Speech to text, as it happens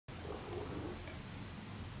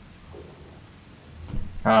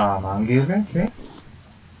මං කියුවේ මේ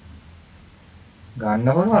ගන්න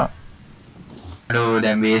පුළුවන්. අඩෝ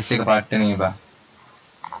දැන් බේස් එක පට්ටනේ බා.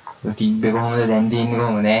 ඔය තිබ්බේ කොහොමද දැන් තියෙන්නේ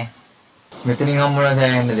කොහොමද ඈ? මෙතනින් හම්බුණා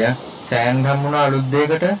සෑහෙන්න දෙයක්. සෑන් හම්බුණා අලුත්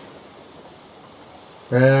දෙයකට.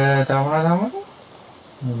 තමයි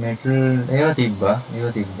මෙටල් ඒව තිබ්බා.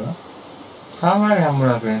 සාමාන්‍ය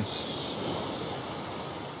හම්බුණා ෆ්‍රෙන්ඩ්ස්.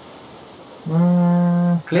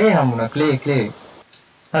 ක්ලේ හම්බුණා ක්ලේ.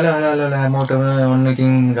 හලෝ හැමෝටම ඔන්න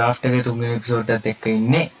ඉතින් රාෆ්ට් එකේ තුන්වෙනි එපිසෝඩ් එකත් එක්ක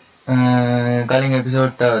ඉන්නේ. කලින්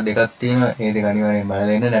එපිසෝඩ් දෙකක් තියෙනවා. ඒ දෙක අනිවාර්යෙන්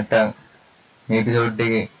බලලා ඉන්න. නැත්තම් මේ එපිසෝඩ්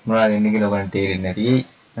එකේ මොනවද එන්නේ කියලා ඔයගොල්ලන්ට තේරෙන්නේ නැති.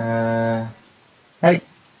 හරි.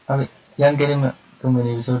 අපි යන් කෙලින්ම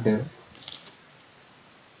තුන්වෙනි එපිසෝඩ් එකට.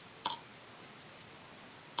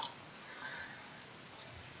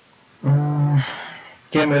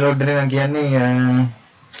 මෙලෝඩ් එක කියන්නේ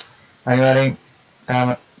අනිවාර්යෙන් තාම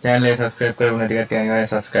channel එක subscribe කරලා නැති කට්ටිය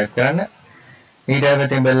අනිවාර්යෙන් subscribe කරන්න. ඊට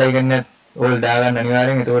පස්සේ bell icon එක ඕල් දාගන්න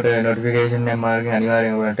අනිවාර්යෙන්. එතකොට notification එක මාර්ගෙන්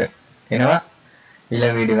අනිවාර්යෙන් ඔයාලට එනවා.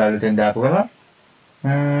 ඊළඟ වීඩියෝ එක අලුතෙන් දාපු ගමන්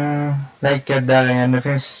like එකක් දාගෙන යන්න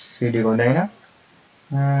friends. වීඩියෝ එක හොඳයි නම්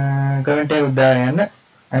comment එකක් දාගෙන යන්න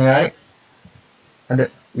අනිවාර්යෙන්. අද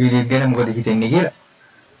වීඩියෝ එක ගැන මොකද හිතෙන්නේ කියලා.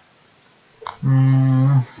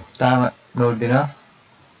 තාම load වෙනවා.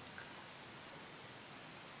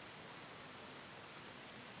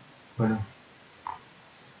 Bueno.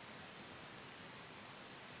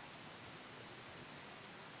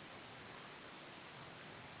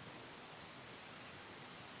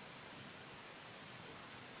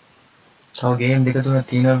 So game දෙක තුනක්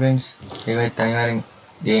තියෙනවා friends. ඒකයි අනිවාර්යෙන්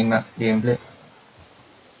ගේන්න gameplay.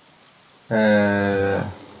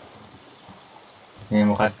 මේ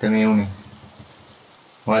මොකක්ද මේ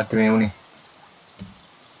උනේ?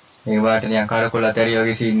 ඒ වාට නිකන් කරකොල ඇතරි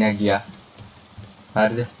වගේ සීන් එකක් ගියා.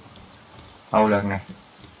 හරිද? අවුලක්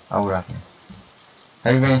නැහැ.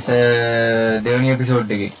 හරි friends දෙවෙනි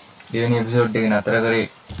එපිසෝඩ් එකේ නතර කරේ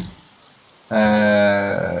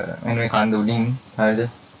එන්නේ කන්ද උඩින්. හරිද?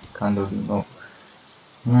 කන්ද උඩින්. ඔව්.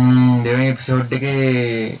 දෙවෙනි එපිසෝඩ්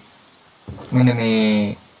එකේ මෙන්න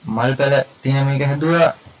මේ මල්පැල තියෙන මේක හැදුවා.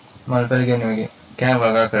 මල්පැල කියන්නේ මේක කෑම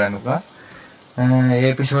වගා කරන්න පුළුවන්. ඒ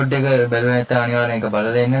එපිසෝඩ් එක බැලුවා නැත්නම් අනිවාර්යෙන් ඒක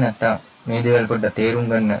බලලා ඉන්න. නැත්නම් මේ දේවල් පොඩ්ඩක් තේරුම්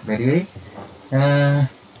ගන්න බැරි වෙයි.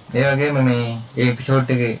 ඒ වගේම මේ එපිසෝඩ්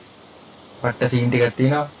එකේ පට්ට සීන් ටිකක්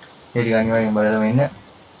තියෙනවා. ඒ ටික අනිවාර්යෙන් බලලා ඉන්න.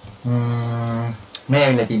 මේ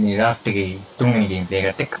ඇවිල්ලා තියෙන්නේ රාෆ්ට් එකේ තුන්වෙනි ගේම් ප්ලේ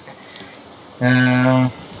එකත් එක්ක.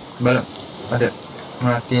 බලමු අද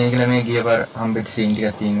මොනවද තියෙන්නේ කියලා. මේ ගිය පාර හම්බෙච්ච සීන්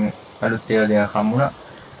ටිකක් තියෙනවා. අලුත් ඒවා දෙකක් හම්බුණා.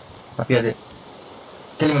 අපි අද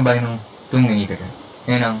කෙලින්ම බලමු තුන්වෙනි එකට.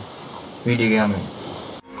 එහෙනම් වීඩියෝ එක යමු.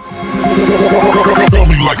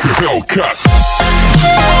 Like a Hellcat.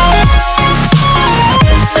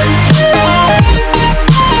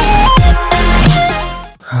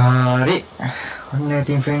 Hari ඔන්න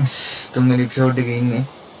ඉතින් friends තුන්වෙනි එපිසෝඩ් එකේ ඉන්නේ.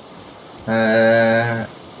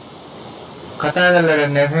 කතා කරලා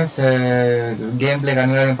ගන්න friends gameplay එක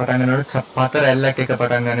අනිවාර්යෙන් පටන් ගන්නකොට පතර ඇල්ලක් එක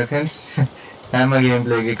පටන් ගන්න friends. හැම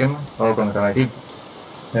gameplay එකකම ඕකම තමයි තිබ්බේ.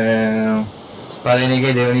 පළවෙනි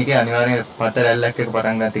එකේ දෙවෙනි එකේ අනිවාර්යෙන් පතර ඇල්ලක් එක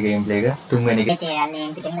පටන් ගත්ත gameplay එක. තුන්වෙනි එකේ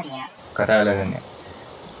ALiaN පිටින්ම තියෙනවා. කතා කරලා ගන්න.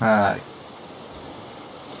 හරි.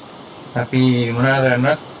 අපි මොනවා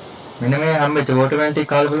කරන්නත් මෙන්න මේ හම්බෙච්ච ඔටෝමැටික්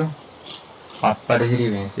කාල්බලු අප්පට සිරි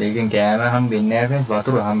වෙනස්. ඒකෙන් කෑම හම්බෙන්නේ නැහැ friends.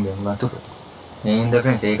 වතුර හම්බෙන්නේ වතුර. මේ ඉඳ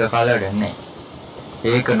friends ඒක කාලා වැඩක් නැහැ.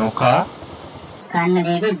 ඒක නොකා කන්න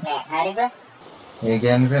දෙයක් නැහැ. හරිද? ඒ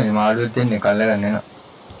කියන්නේ friends මාළුවෙත් දෙන්නේ කල්ලා ගන්න එනවා.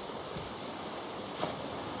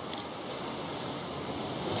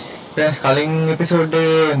 friends කලින් එපිසෝඩ්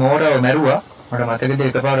එකේ මෝරව මැරුවා. මට මතකද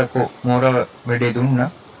එකපාරක් මෝරව වැඩේ දුන්නා.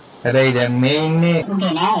 හැබැයි දැන් මේ ඉන්නේ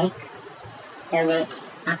උඩේ නෑ. ඒ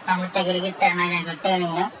අප්පා මුත්ත ගිලගෙත් තමයි දැන් හිටගෙන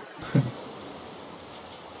ඉන්නවා.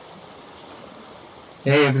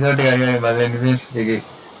 ඒ එපිසෝඩ් එක අනිවාර්යෙන් බලන්න friends. ඒකේ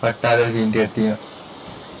පට්ටාද සීන් ටිකක් තියෙනවා.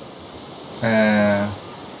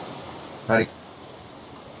 හරි.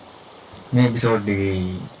 මේ එපිසෝඩ් එකේ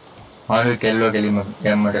මාළු කෙල්ලෝ කෙලින්ම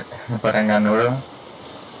යම්මට පටන් ගන්න ඕන.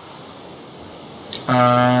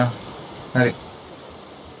 හරි.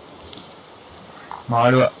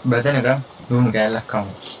 මාළුව බැදෙනකම් ලුණු කෑල්ලක්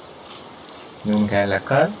කමු. ලුණු කෑල්ලක්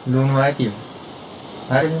කාලා ලුණු ආයි තියමු.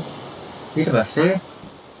 හරිද? ඊට පස්සේ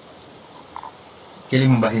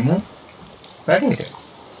කෙලින්ම බහිමු වැඩේට.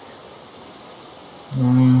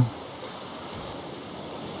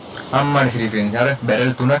 අම්මාට සිරි friends අර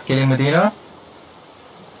බැරල් තුනක් කෙලින්ම තියෙනවා.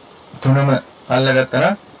 තුනම අල්ලගත්තා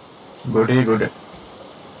නම්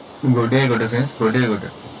ගොඩේ ගොඩ friends ගොඩේ ගොඩ.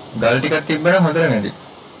 ගල් ටිකක් තිබ්බනම් හොඳට නැති.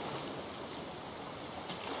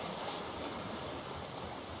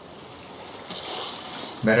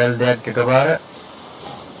 බැරල් දෙයක් එකපාර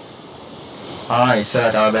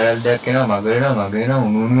ඉස්සරහට ආව බැරල් දෙයක් එනවා මග වෙනවා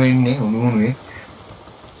උණු වෙන්නේ උණුනේ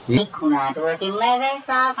කුණාටුවකින් නෑ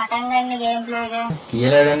පටන් ගන්න ගේම් ප්ලේ එක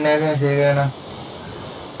කියලා ගන්න නැහැ ඒක ගන්න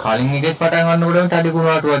කලින් එකෙත් පටන් ගන්නකොටම තඩි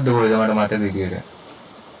කුණාටුවක්ද කොහෙද මට මතක විදියට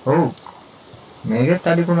ඔව් මේකෙත්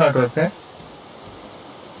තඩි කුණාටුවක් ඈ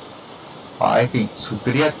ආයිති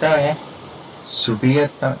සුපිරියක් තමයි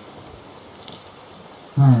සුපිරියක් තමයි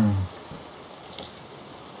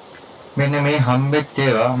මෙන්න මේ හම්බෙච්ච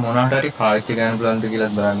ඒවා මොනකට හරි පාවිච්චි කරන්න පුළුවන්ද කියලා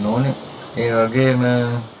බලන්න ඕනේ ඒ වගේම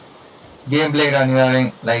ගේම් ප්ලේ එක අනිවාර්යෙන්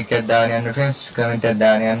ලයික් එකක් දාන්න යන්න ෆ්‍රෙන්ඩ්ස් කමෙන්ට් එකක්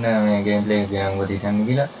දාන්න යන්න මේ ගේම් ප්ලේ එක ගැන මොකද හිතන්නේ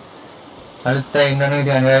කියලා අලුත් අය ඉන්නවනේ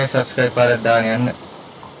ඉතින් අනිවාර්යෙන් සබ්ස්ක්‍රයිබ් පාරක් දාන්න යන්න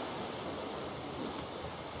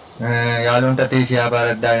යාළුවන්ට තේ ෂෙයා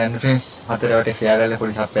පාරක් දාන්න යන්න ෆ්‍රෙන්ඩ්ස් හතර වටේ ෂෙයා කරලා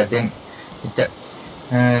පොඩි සබ් එකක් දෙන්න ඉච්ච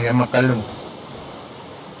ගම්මක් කල්ලමු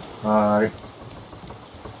හරි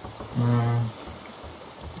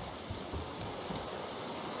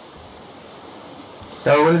තව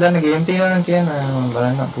ඔයගොල්ලෝ දන්න ගේම් තියෙනවා නම් කියන්න මම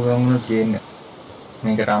බලන්න පුළුවන් වුණොත් ගේන්න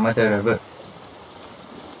මේකට අමතරව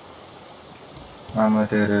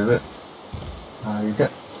හරිද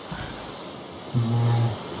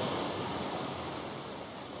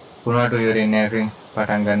කුණාටු ඉවරෙන්නේ නැහැ ෆ්‍රෙන්ඩ්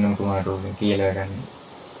පටන් ගන්නම කුණාටුවකින් කියලා ගන්න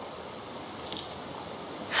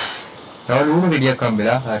තව ලුණු ගෙඩියක්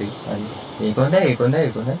හම්බෙලා හරි ඒක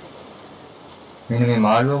හොඳයි මෙන්න මේ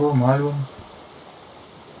මාළුව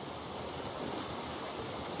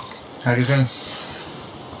හරි ෆ්‍රෙන්ඩ්ස්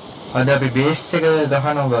අද අපි බේස් එක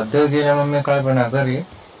ගහනවද කියලා මම මේ කල්පනා කරේ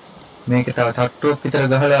මේක තව තට්ටුවක් විතර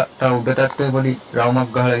ගහලා තව උඩ තට්ටුවේ පොඩි රවුමක්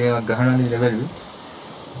ගහලා ගේමක් ගහනවා නේද බැලුවේ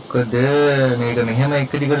මොකද මේක මෙහෙම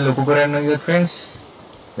එක දිගට ලොකු කරන්න ගියොත් ෆ්‍රෙන්ඩ්ස්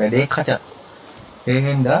වැඩේ කච ඒ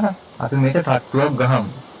හින්දා අපි මේක තට්ටුවක් ගහමු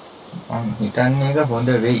මම හිතන්නේ ඒක හොඳ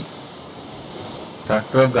වෙයි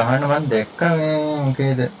තට්ටුවක් ගහන්න මම දැක්ක මේ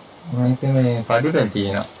මොකේද මේකේ මේ පඩිපෙල්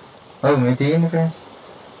තියෙනවා ඔව් මේ තියෙන්නේ ෆ්‍රෙන්ඩ්ස්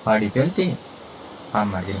පඩිපෙල් තියෙනවා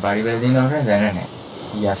අම්මගේ පඩිපෙල් තියෙනවා ෆ්‍රෙන්ඩ්ස් දැන නැහැ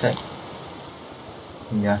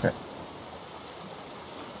යස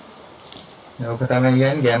ඔක තමයි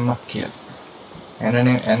කියන්නේ ගැම්මක් කියලා එන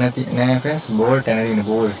නෑ ෆ්‍රෙන්ඩ්ස් බෝල්ට් එන දින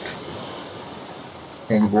බෝල්ට්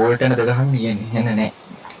එන බෝල්ට් එන දෙක ගහන්න කියන්නේ එන නෑ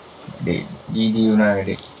ජීජී උනා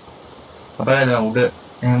වැඩේ අපලද උඩ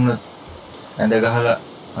එහෙම ඇඳ ගහලා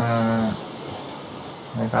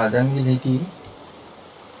මේක අදන් ගිහලා හිටියේ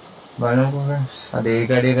බලමුකෝ ෆ්‍රෙන්ඩ්ස් අද ඒක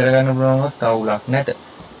වැඩේ කරගන්න පුළුවන් වොත් අවුලක් නැත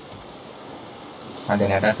අද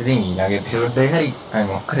නැටත් ඉතින් ඊළඟ එපිසෝඩ් එකේ හරි අය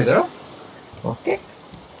මොකක් හරි කරමු ඕකේ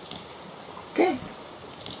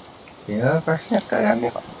ඒක ප්‍රශ්නයක් කරගන්න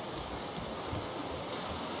එපා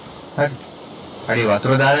හරි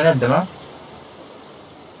වතුර දාලා නැද්ද මම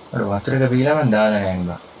අර වතුර එක බීලා මම දාලා නැහැ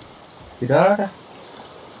නේද ඉතාලට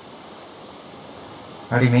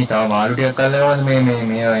හරි මේ තව මාළු ටිකක් අල්ලනවද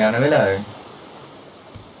මේ යන වෙලාවේ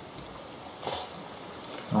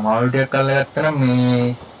මාළු ටිකක් අල්ලගත්තා නම්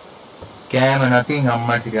මේ කෑම නැතිනම්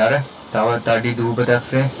අම්මට අර තවත් අඩි දූපතක්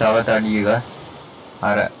ෆ්‍රෙන්ඩ්ස් තවත් අඩි එක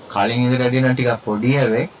අර කලින් ඉඳලා දෙන ටිකක් පොඩි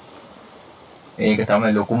හැබැයි ඒක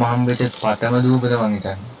තමයි ලොකුම හම්බෙච්ච පතම දූපත මං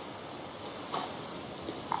හිතන්නේ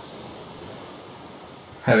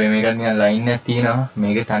හැබැයි මේකත් නිකන් ලයින් එකක් තියෙනවා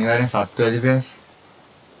මේකේ අනිවාර්යෙන් සත්තු ඇති ෆ්‍රෙන්ඩ්ස්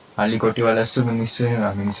අලි කොටි වලස්සු මිනිස්සු නේ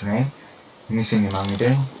මං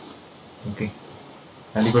හිතන්නේ ඕකේ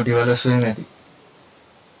අලි කොටි වලස්සු නැති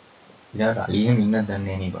ඊට අලියෙම ඉන්නද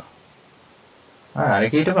දන්නේ නෑ නේද අර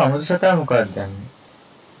කීට අමුතු සතා මොකක්ද දන්නේ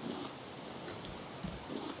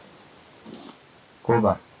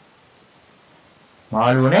කොබා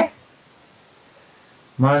මාළුනේ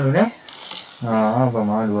මාළුව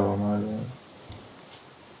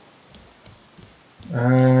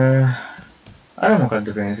අර මොකද්ද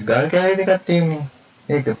ෆ්‍රෙන්ඩ්ස් ගල් කෑලි දෙකක් තියෙන්නේ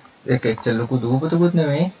ඒක එච්චර ලොකු දූපතකුත්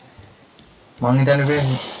නෙමෙයි මං හිතන්නේ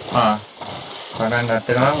ෆ්‍රෙන්ඩ්ස් පටන්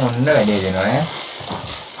ගත්ත ගමන් ඔන්න වැඩේ දෙනවා ඈ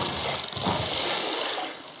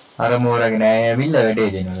අර මෝරගේ නෑ ඇවිල්ලා වැඩේ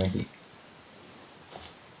දෙනවා වැඩි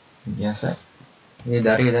යස මේ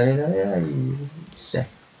දරේ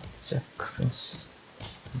සැක් ෆ්‍රෙන්ඩ්ස්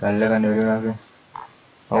ගල්ල ගන්න වෙනවා ෆ්‍රෙන්ඩ්ස්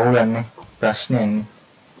අවුලන්නේ ප්‍රශ්නයන්නේ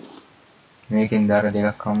මේකෙන් දර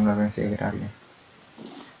දෙකක් හම්බුනා ෆ්‍රෙන්ඩ්ස් ඒකට හරියට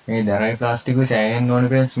මේ දරයි ප්ලාස්ටිකුයි සෑහෙන්න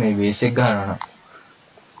ඕනේ ෆ්‍රෙන්ඩ්ස් මේ බේස් එක ගන්නවා නම්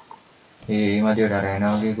ඒ මදියට අර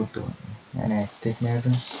එනවා වගේ කුතු නෑ ඇත්තෙත් නෑ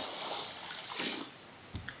ෆ්‍රෙන්ඩ්ස්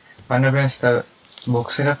පන්න ෆ්‍රෙන්ඩ්ස්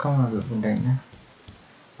බොක්ස් එකක් හම්බුනා දුන්නා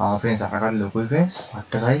ඉන්න ෆ්‍රෙන්ඩ්ස් අරකට ලොකුයි ෆ්‍රෙන්ඩ්ස්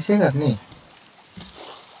අට සයිස් එකක් නේ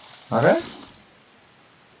අර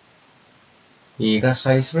ඒක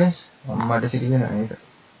සයිස් ෆ්‍රෙන්ඩ්ස් අම්මට සිටින ඒක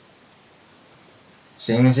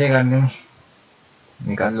සේම එකක් ගන්න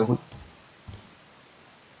මේක ලොකු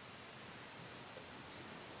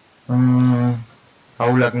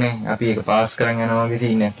අවුලක් නේ අපි ඒක පාස් කරන් යනවා වගේ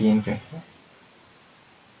සීන් එකක් තියෙන ෆ්‍රෙන්ඩ්ස්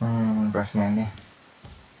ප්‍රශ්නයක් නෑ.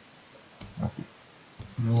 අපි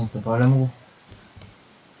මේක බලමුකෝ.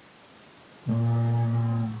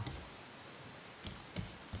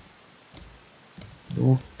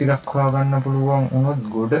 ලූප් ටිකක් හොයාගන්න පුළුවන් වුණොත්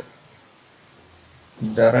ගොඩ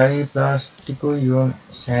දරයි ප්ලාස්ටිකුයි යොන්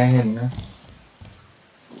සෑහෙන්න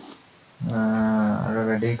අර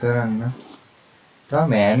වැඩේ කරන්න. තව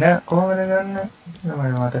මෑන කොහොමද ගන්න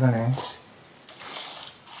මට මතක නෑ.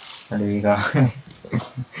 අර ඒක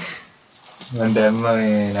මම දැම්ම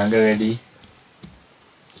මේ ළඟ වැඩි.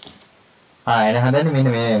 එන හදන්නේ මෙන්න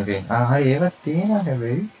මේ වගේ. හරි ඒකක් තියෙනවා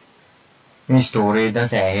හැබැයි මේ ස්ටෝරේජ් දැන්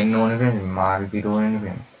සෑහෙන්න ඕනේ වෙන්නේ මාරු පිරෝනේ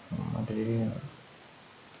වෙන්නේ. මට තේරෙනවා.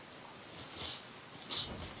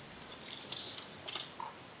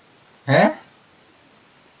 ඈ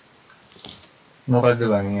මොකද්ද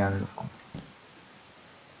බං යන්නේ ලොකු.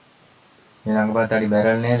 මේ ළඟ පාත හරි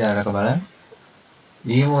බැරල් නේද අරක බලන්න.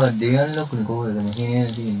 ඊ මොකක්ද දෙයන් ලොකුනේ කොහෙද මෙහි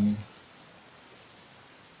නේද තියෙන්නේ.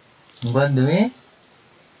 මොකද්ද මේ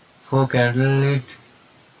for candlelit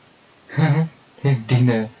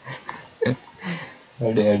dinner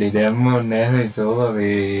අඩේ දැම්මෝ නැහැ සෝවා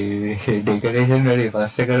මේ ඩෙකොරේෂන් වැඩි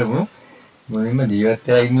පස්සේ කරමු. මුලින්ම ජීවත්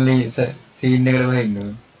වෙලා ඉන්න සීන් එකට වහින්න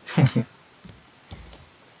ඕනේ.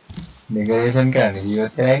 ඩෙකොරේෂන් කරන්නේ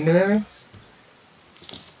ජීවත් වෙලා ඉන්න බෑ.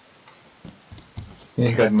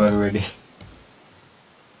 මේකත් මරු වැඩි.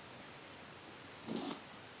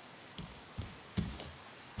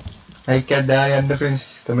 ලයික් එකක් දාලා යන්න ෆ්‍රෙන්ඩ්ස්.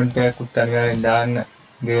 කමෙන්ට් එකක් උත් අනිවාර්යෙන් දාන්න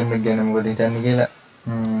ගේම් එක ගැන මොකද හිතන්නේ කියලා.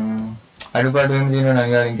 අඩුපාඩු එහෙම තියෙනවා නම්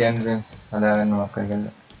අනිවාර්යෙන් කියන්න ෆ්‍රෙන්ඩ්ස්. හදාගන්න මොකක් හරි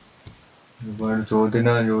කරලා. අඩුපාඩු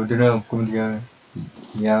චෝදනා ඔක්කොම තියාගෙන.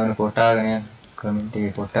 යාවන කොටාගෙන යන්න. කමෙන්ට්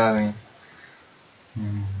එකේ කොටාගෙන යන්න.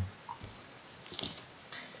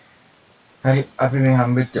 හරි අපි මේ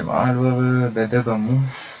හම්බෙච්ච මාළුව බෙදගමු.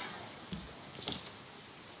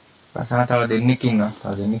 පස්සා තව දෙන්නෙක් ඉන්නවා.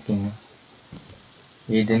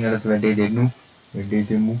 ඒ දෙන්නට වැඩේ දෙමු.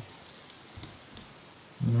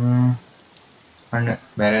 අන්න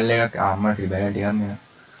බැරල් එකක් අම්මට බැරල් ටිකක් මෙන්න.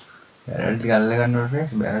 බැරල් ටික අල්ල ගන්න ඕනේ.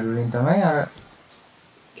 බැරල් වලින් තමයි අර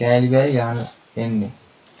කෑලි බෑලි යහන එන්නේ.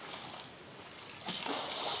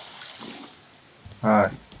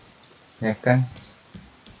 හරි. දැක්කන්.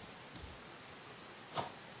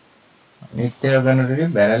 නිත්‍ය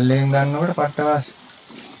ගන්නකොට බැරල් එකෙන් ගන්නකොට පට්ටවාසි.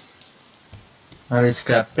 අර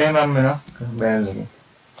ස්ක්‍රැප් එක මම වෙනවා බැරල් එකෙන්.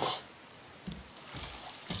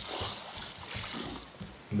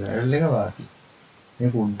 බැරල් එක වාසි.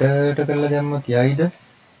 මේක උඩට කරලා දැම්මොත් යයිද?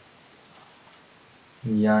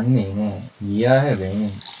 යන්නේ නෑ. ගියා හැබැයි.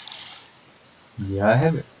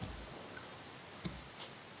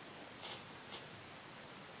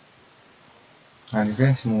 හරි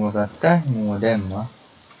ෆ්‍රෙන්ඩ්ස් මූව ගත්තා. මූව දැම්මා.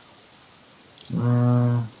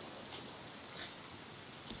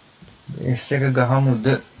 බේස් එක ගහමුද?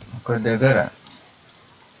 මොකද කරන්නේ?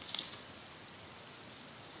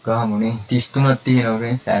 ගහමුනේ 33ක් තියෙනවා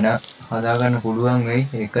ෆ්‍රෙන්ඩ්ස්. ඇන හදාගන්න පුළුවන් වෙයි.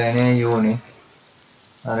 එක ඇනේ යෝනේ.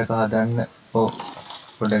 අරක හදන්න. ඔව්.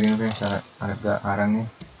 පොඩ්ඩකින් ෆ්‍රෙන්ඩ්ස් අරක අරන්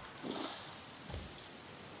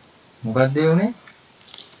මොකක්ද උනේ?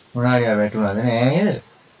 මොනාරි වැටුණාද නෑ නේද?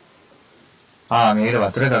 මේක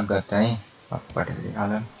වතුර එකක් ගත්තා නේ. අප්පට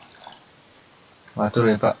හලන්න. වතුර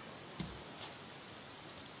එපා.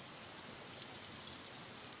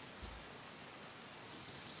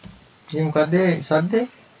 මේ මොකද සද්දේ?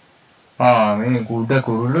 මේ කුඩ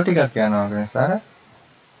කුරුල්ලෝ ටිකක් යනවා ෆ්‍රෙන්ඩ්ස් අර.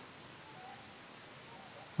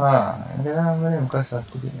 එතන මොකක්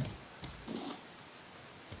සද්ද කියන්නේ?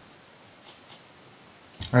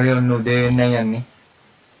 හරි ඔන්න උදේ වෙන්න යන්නේ.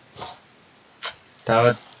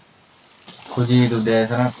 තවත් කුජීදු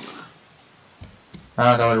දැසන.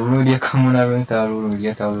 තව ලුණු විදියක් හම්බුණා වෙන. තව ලුණු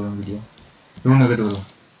විදිය. ලුණු එකතු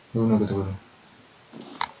කරමු.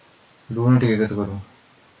 ලුණු ටික එකතු කරමු.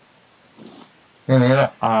 මේක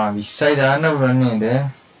 20යි දාන්න පුළුවන් නේද?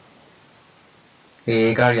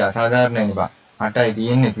 ඒක හරි අසාධාරණයි නේ බං. 8යි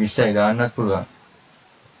තියෙන්නේ 20යි දාන්නත් පුළුවන්.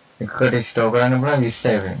 එකකට ස්ටෝර් කරන්න පුළුවන්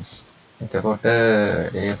 20යි ෆ්‍රෙන්ඩ්ස්. එතකොට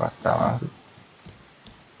ඒ පට්ටම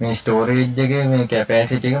මේ ස්ටෝරේජ් එකේ මේ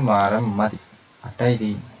කැපැසිටි එක මාරම මදි. 8යි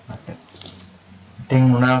තියෙන්නේ. 8. ඉතින්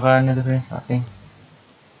මොනවා කරන්නද ෆ්‍රෙන්ඩ්ස්? අපෙන්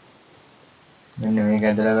මෙන්න මේක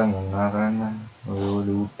ඇදලා ගමු මොනවා කරන්නද? ඔය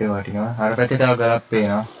ලූට් එක වටිනවා. අර පැත්තේ තව ගලක්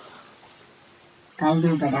පේනවා.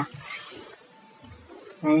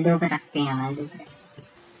 වල්දුපතක් පේනවා.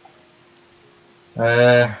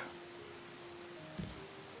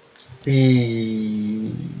 අපි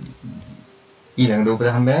ඊළඟ දෝපත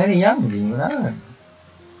හම්බෙන්නේ යම් දිනුනා.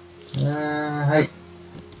 හයි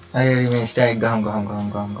මේ ස්ටයික් ගහමු.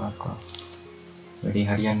 වැඩි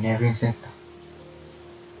හරියන්නේ නැහැ ෆ්‍රෙන්ඩ්ස් නැත්තා.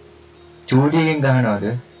 චූඩියකින් ගහනවද?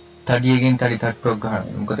 තඩියකින් තඩි තට්ටුවක් ගහනවා.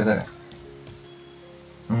 මොකද කරන්නේ?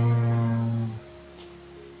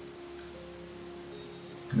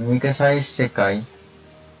 මේක size එකයි.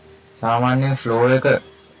 සාමාන්‍යයෙන් floor එක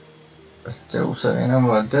උස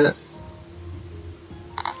වෙනවද?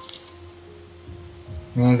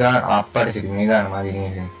 මේ ගාන අප්පට සිටි මේ ගාන මදි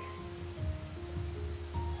නේද?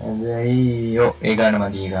 හැබැයි යෝ ඒ ගාන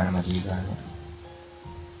මදි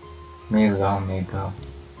මේක ගාම.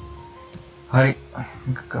 හරි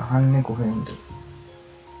ගහන්නේ කොහෙන්ද?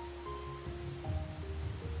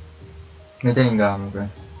 මෙතනින් ගාමු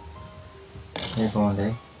friends. මේක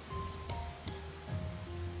හොඳයි.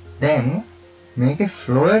 දැන් මේකේ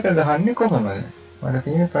floor එක ගහන්නේ කොහොමද? මට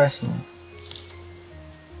තියෙන ප්‍රශ්නේ.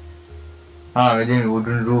 within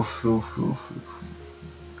wooden roof.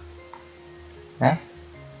 ඈ?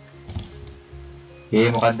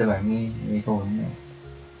 ඒ මොකද්ද බං? මේක ඕනේ.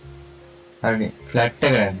 හරිනේ. ෆ්ලැට්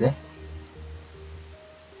එක නැද්ද?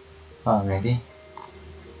 ready.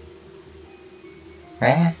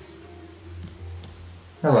 ඈ?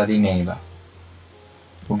 නවදී නේ බා.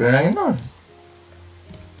 උඩ නගින්න ඕනේ.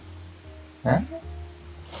 ඈ?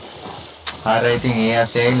 අර ඉතින් ඒ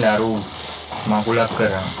ඇසෙයිල අර මකුලක්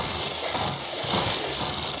කරා.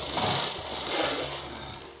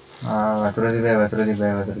 වතුර දිබයි.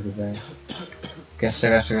 කැස්ස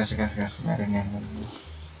මැරෙන්නේ.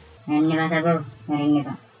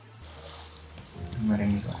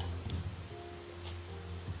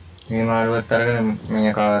 මේ මාළුවත් අරගෙන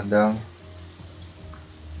මේ කාවත් දාමු.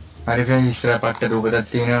 හරි ෆ්‍රෙන්ඩ්ස් ඉස්සරහ පට්ට දූපතක්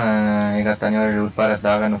තියෙනවා. ඒකත් අනිවාර්යයෙන් ලූට් පාරක්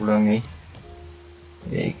දාගන්න පුළුවන් වෙයි.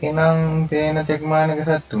 ඒකේ නම් පේන තෙක්මානක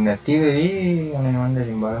සත්තු නැති වෙයි. අනේ මන්ද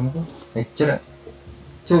ඉතින් බලමුකෝ. එච්චර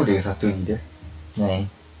චූටි සත්තු ඉද නෑ.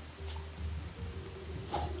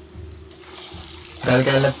 ගල්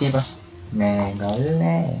කැල්ලක් තියපන්. නෑ ගල්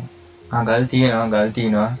නෑ. ගල්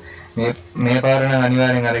තියෙනවා. මේ පාර නම්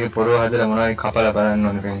අනිවාර්යෙන් අරගේ පොරව හදලා මොනවාරි කපලා බලන්න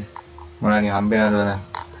ඕනේ ෆ්‍රෙන්ඩ්ස්. මොනවාරි හම්බෙනවද බලන්න.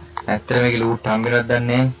 ඇත්තට මේක ලූට් හම්බෙනවද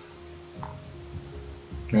දන්නේ නෑ.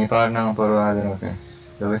 මේ පාර නම් පොරව හදනවා ෆ්‍රෙන්ඩ්ස්.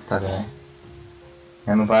 ලොවෙත් හදලා.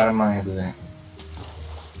 හැම පාරම මම හදුවා.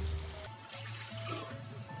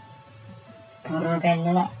 පොරව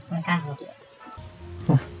පෙන්නලා නිකන් හිටියා.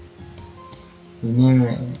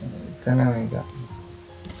 ඉන්නේ එතන මේක.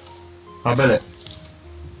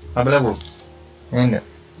 අබලපු එන්න.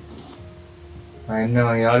 එන්න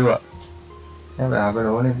මගේ යාළුවා. හැබැයි අබල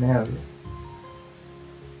ඕනෙත් නෑ අපි.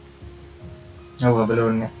 අබල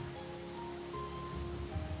ඕනේ.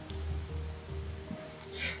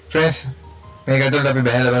 ෆ්‍රෙන්ඩ්ස් මේක ඇතුළට අපි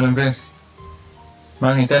බහැලා බලමු ෆ්‍රෙන්ඩ්ස්.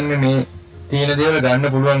 මම හිතන්නේ මේ තියෙන දේවල්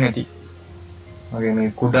ගන්න පුළුවන් ඇති. මගේ මේ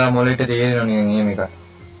කුඩා මොලේට තේරෙනවා නේ මේක.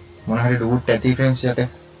 මොන හරි රූට් ඇති ෆ්‍රෙන්ඩ්ස් යට.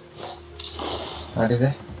 හරිද?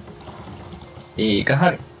 ඒක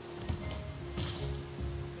හරි.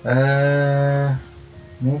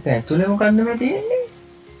 මේක ඇතුලේ මොකක්ද මේ තියෙන්නේ?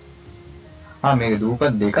 මේක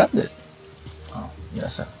දූපත් දෙකක්ද?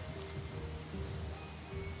 යස.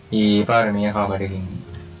 ඒ පාර මිය කාපඩකින්.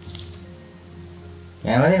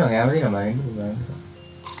 කැම දිනවා කැම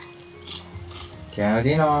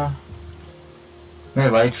දිනවා. මේ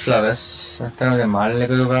white flowers අතන මේ මල්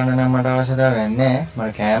එකතු කරන්න නම් මට අවශ්‍යතාවයක් නැහැ.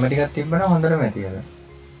 මට කැම ටිකක් තිබ්බනම් හොඳටම ඇති කියලා.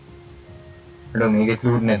 මේකෙත්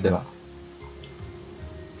ලූට් නැද්ද බා?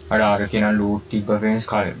 අර කියන ලූට් තිබ්බ ෆ්‍රෙන්ඩ්ස්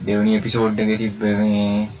දෙවෙනි එපිසෝඩ් එකේ තිබ්බ මේ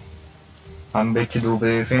හම්බෙච්ච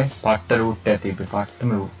දූපේ ෆ්‍රෙන්ඩ්ස් පට්ට ලූට් එක තිබ්බ පට්ටම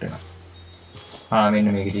ලූට් එක. මෙන්න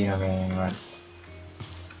මේකේ තියෙන මේ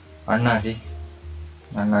අන්නාසි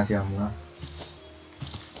හම්බුණා.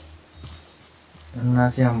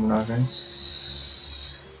 ෆ්‍රෙන්ඩ්ස්.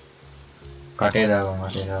 කටේ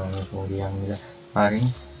දාගමු පොඩියන් විල. හරි.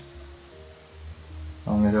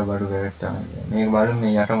 මේක බඩු වැට්ටා. මේක බලමු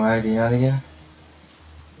මේ යට මොනවද තියනවද කියලා.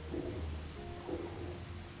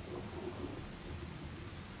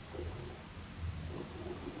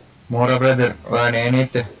 Mora brother, ඔයා නෑ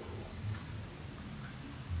නේද?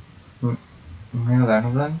 මේව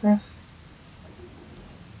ගන්න බලන්න.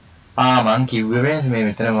 මං කිව්වේ ෆ්‍රෙන්ඩ්ස් මේ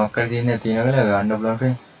මෙතන මොකක් හරි තියෙන කියලා ගන්න බලන්න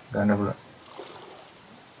ෆ්‍රෙන්ඩ්ස්. ගන්න පුළුවන්.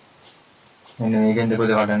 මෙන්න මේකෙන්ද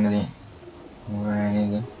කොහෙද කඩන්න තියෙන්නේ? මොකද නෑ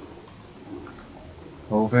නේද?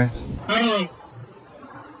 ඔව් ෆ්‍රෙන්ඩ්ස්. හරි.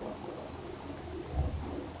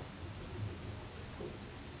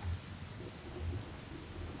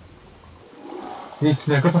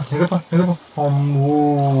 එකපන්.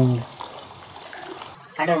 අම්මෝ.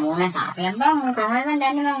 අර මොන සාපයක් බං කොහොමද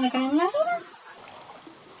දන්නේ මම මෙතන ඉන්නවා කියලා?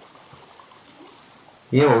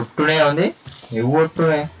 ඒ ඔට්ටු නෑ හොඳේ. එව් ඔට්ටු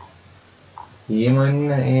නෑ. ඒ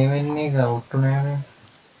වෙන්නේ ඔට්ටු නෑ.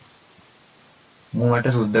 මට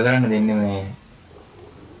සුද්ධ කරන්න දෙන්නේ මේ.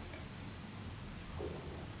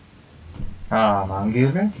 මං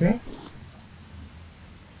කිව්වේ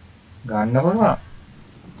ගන්න පුළුවන්.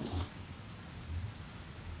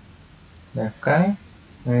 දැක්කනේ?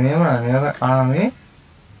 මේ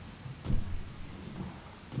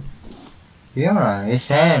කියනවා ඒ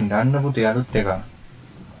සෑන්ඩ් අන්න පුතේ අලුත් එකක්.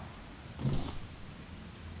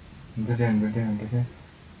 ඉතින්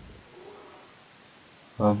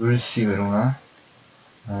බබල්ස් ඉවරුණා.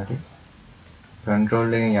 හරි.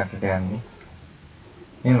 කන්ට්‍රෝල් එකෙන් යටට යන්නේ.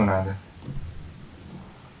 මේ මොනවාද?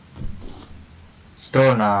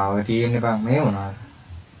 ස්ටෝර් නාව තියෙන්නේ බං මේ මොනවාද?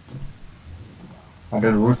 අර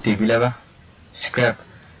රූට් තිබිලා බං. ස්ක්‍රැප්.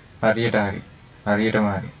 හරියටම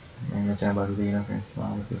හරි. මේ මෙතන බඩු තියෙනවා ෆ්‍රෙන්ඩ්ස්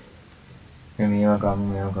මාළුකේ. මේවා ගමු.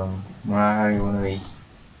 මොනවා හරි වුණ වෙයි.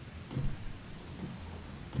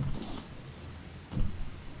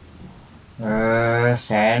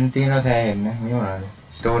 සෑන්ඩ් තියෙනවා සෑහෙන්න. මේ මොනවාද?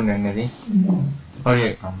 ස්ටෝන් නැන්නේ. හරි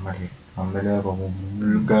අම්මඩේ. අම්බලේ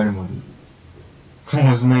කොහොමද ගානේ මොකද?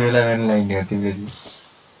 මුස්මේ වෙලා වෙන්නලා ඉන්නේ අතින්දදී.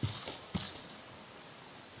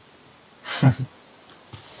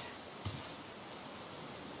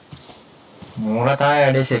 මෝරා තාය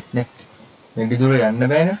ඇඩේ සෙට් නේ. මෙඩි දුර යන්න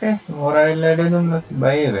බෑනේ ෆ්‍රෙන්ඩ්ස්. මෝරා වෙලා ඇඩේ දුන්නොත්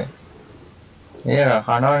බය වේ. ඒක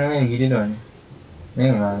කනවා නෙමෙයි ගිලිනවනේ. මේ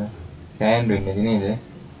මොනවාද? සෑන්ඩ් වෙන්නේ නේද?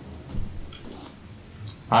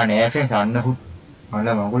 නෑ ෆ්‍රෙන්ඩ්ස් අන්න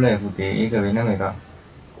මගුලයි පුතේ. ඒක වෙනම එකක්.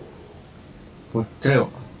 පුත්‍රයෝ.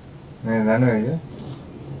 මේ ගන්න වේද?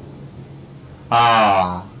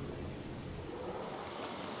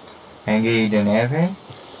 ඇඟේ ඉඩ නෑ ෆ්‍රෙන්ඩ්.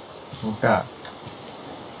 උටා.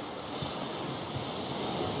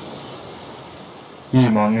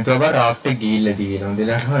 මං හිතුවා රාෆ්ට් එක ගිහිල්ලා තියෙනවා.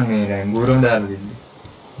 දෙලට මේ රැංගුරම දාලා දෙන්නේ.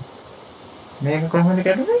 මේක කොහොමද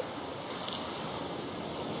කැඩුනේ?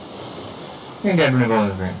 මේ කැඩුනේ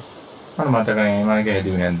කොහොමද ෆ්‍රෙන්ඩ්? මට මතක නෑ මම ඒක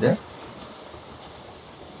හැදුවේ නැද්ද?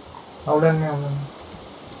 අවුලන්නේ.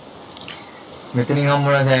 මෙතනින්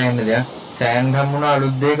හම්බුණා සෑහෙන්න දෙයක්. සෑන්ඩ් හම්බුණා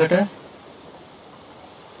අලුත් දෙයකට.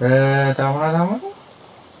 තමයි.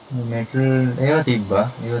 මෙටල් ඒව තිබ්බා.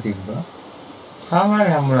 සාමාන්‍ය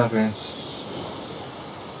හම්බුණා ෆ්‍රෙන්ඩ්ස්.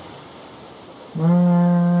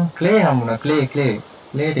 ක්ලේ හම්බුණා ක්ලේ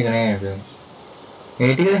ටික නෑ ෆ්‍රෙන්ඩ්ස්.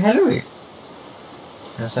 ඒ ටිකද හැලුවේ.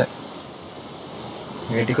 රසයි.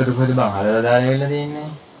 ඒ ටික දුකද බං හදලා දාලා ඉල්ල තියෙන්නේ.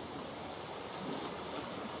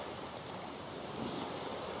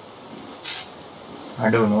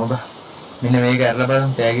 අඩෝ නෝබ. මෙන්න මේක අරලා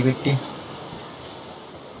බලමු තෑගි පෙට්ටිය.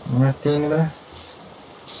 මොනවද තියෙන්නේ බලන්න.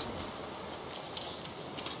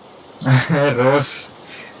 රෝස්.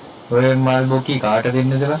 ඔය මල් බොකි කාට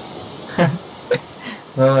දෙන්නද බං?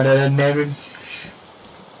 මම දන්නේ ෆ්‍රෙන්ඩ්ස්.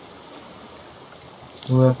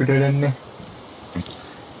 ඔය අපිට දෙන්නේ.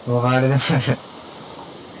 ඔය කාට දෙන්නද?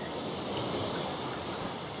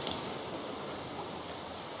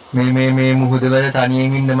 මේ මුහුදවල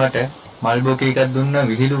තනියෙන් ඉන්න මට මල් බොකේ එකක් දුන්නා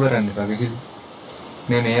විහිළු කරන්න එපා විහිළු.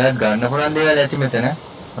 මේවත් ගන්න පුළුවන් දේවල් ඇති මෙතන.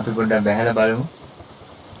 අපි පොඩ්ඩක් බහැලා බලමු.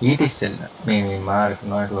 ඊට ඉස්සෙල්ලා මේ මාර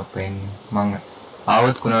කුණාටුවක් පෙන්නේ. මං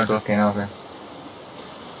ආවොත් කුණාටුවක් එනවා.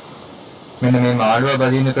 මෙන්න මේ මාළුවා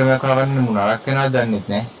බදින්න ක්‍රමයක් හවන්න මොනක් වෙනවද දන්නෙත්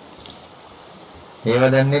නැහැ. ඒව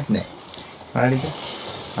දන්නෙත් නැහැ. හරිද?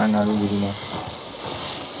 අන්න අලු විදිනවා.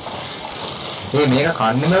 මේක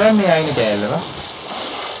කන්නෙම මේ අයිනේ කෑල්ලවා.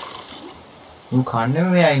 උන් කන්නෙම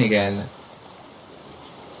මේ අයිනේ කෑල්ල.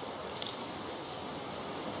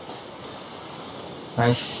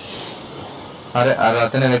 නයිස්. අර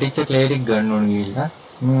අතන වැටිච්ච ක්ලේ ටික ගන්න ඕන ගිහිල්ලා.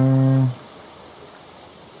 මම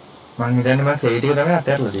හිතන්නේ මම ක්ලේ ටික තමයි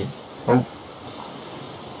අතහැරලා තියෙන්නේ. ඔව්.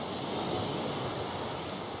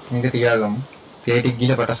 මේක තියාගමු. ක්ලේ ටික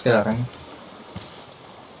ගිහලා පටස් කරලා අරන්.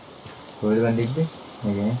 කොහෙද බඳින්නේ?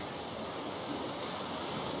 මේකනේ.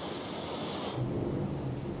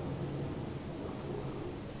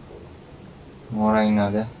 Mora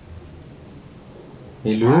inada.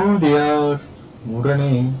 Hello there.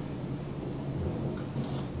 Murane.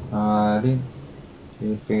 Adi.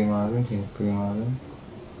 Siapa marin.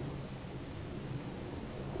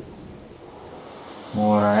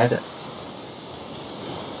 Mora aja.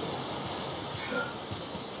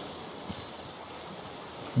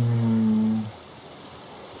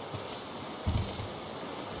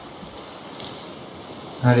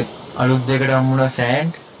 Hari අලුත් දෙකට හම්බුණා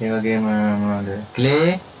සෑන්ඩ් ඒ වගේම මොනවද ක්ලේ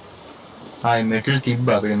ආයි මෙටල්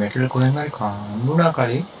තිබ්බා අපිට මෙටල් කොහෙන් හරි හම්බුණා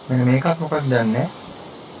කලින් මෙන්න මේකක් මොකක්ද දන්නේ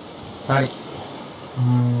හරි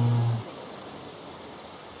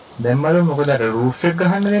දැන් බලමු මොකද අර රූෆ් එක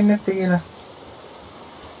ගහන්න දෙන්නේ නැත්තේ කියලා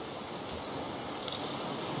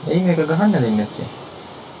එයින් එක ගහන්න දෙන්නේ නැත්තේ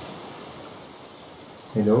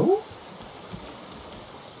හෙලෝ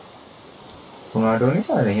කොහොමද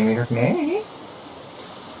නිසාද එහෙම එකක් නෑ නේ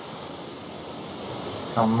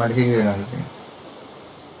අම්මට සිහි වෙනවලු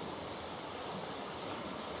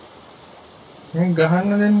මේ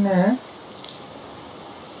ගහන්න දෙන්නේ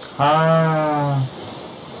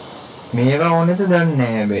මේවා ඕනේද දන්නේ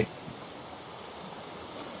නැහැ හැබැයි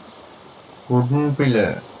wooden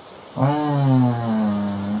pillar.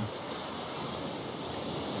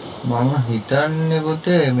 මම හිතන්නේ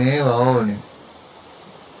පුතේ මේවා ඕනේ.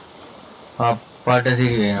 අප්පට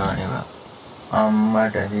සිරි වෙනවා නේද?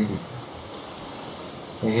 අම්මට සිරි.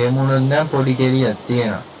 එහෙම වුණොත් නම් පොඩි කෙලියක්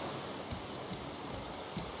තියෙනවා.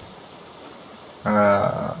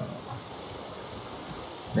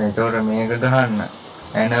 ඒතකොට මේක ගහන්න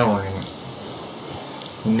එන ඕනේ.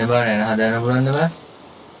 ඉන්න බෑ එන හදන්න පුළුවන්ද බෑ?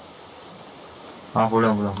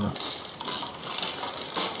 පුළුවන්.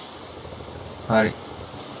 හරි.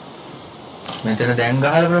 මෙතන දැන්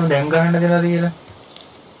ගහලා බලමු දැන් ගහන්න දෙනවද කියලා.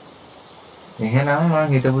 එහෙනම් මම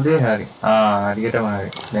හිතපු දේ හරි. හරියටම හරි.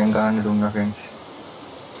 දැන් ගහන්න දුන්නා ෆ්‍රෙන්ඩ්ස්.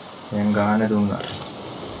 දැන් ගහන්න දුන්නා.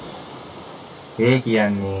 ඒ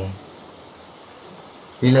කියන්නේ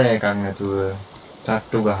පිළ එකක් නැතුව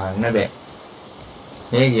තට්ටු ගහන්න බෑ.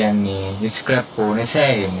 ඒ කියන්නේ ස්ක්‍රැප් ඕනේ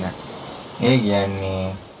සෑහෙන්න. ඒ කියන්නේ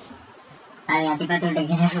අතිපතුලට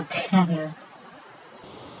ගිහින් සුද්ධ කරනවා.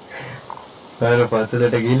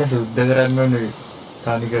 පතුලට ගිහිල්ලා සුද්ධ කරන්න ඕනේ.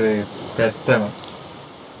 තනිකර පැත්තම.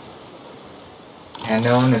 එන්න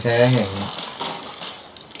ඕනේ සෑහෙන්න.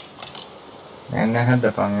 එන්න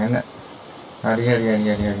හදපන් එන්න. හරි.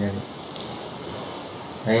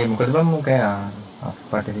 ඒ මොකද බම් මොකෑ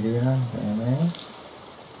අප්පට පිළිවෙලා නෑ.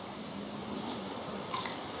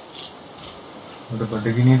 උඩ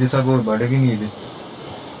බඩගිනීද සබෝ බඩගිනීද?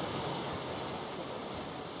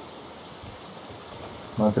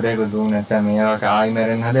 වතුරේක දුන්නේ නැත්නම් මේවට ආයි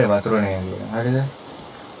මැරෙන්න හදේ වතුර නෑ කියලා. හරිද?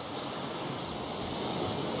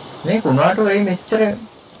 මේ කුණාට වෙයි මෙච්චර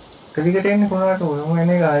කදිකට එන්නේ කුණාට උම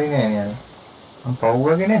එන එක හරි නෑ නේද? මම පව්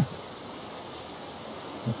වගේ නේ.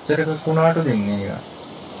 මෙච්චර කුණාට දෙන්නේ ඒක.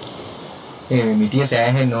 ඒ මිටිය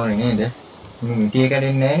සෑහෙන්න ඕනේ නේද? මේ මිටිය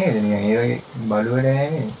කැඩෙන්නේ නෑ නේද? නිකන් ඒ වගේ බඩුවට නෑ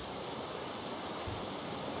නේද?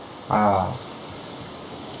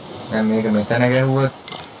 දැන් මේක මෙතන ගැහුවොත්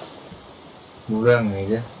බුරන්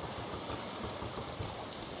නේද?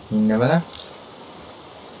 ඉන්න බලන්න.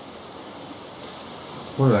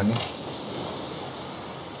 පුළුවන් නේ.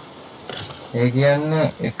 ඒ කියන්නේ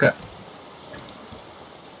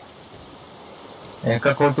එක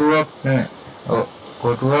කොටුවක් නේ. ඔව්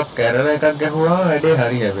කොටුවක් කැරලා එකක් ගැහුවාම වැඩේ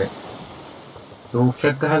හරි හැබැයි. රූෆ්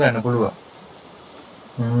එක ගහගන්න පුළුවන්.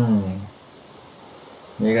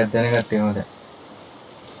 මේකත් දැනගත්තේ හොඳයි.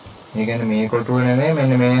 ඒ කියන්නේ මේ කොටුව නෙමෙයි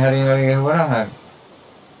මෙන්න මේ හරිය වගේ ගැහුවා නම් හරි.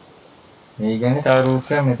 මේ කියන්නේ තව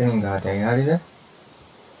රූෆ් එකක් මෙතනින් ගහතයි. හරිද?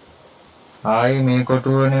 ආයි මේ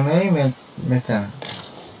කොටුව නෙමෙයි මෙතන.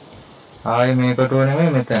 ආයි මේ කොටුව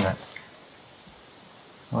නෙමෙයි මෙතන.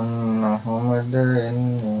 ඔන්න කොහමද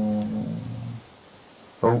එන්නේ?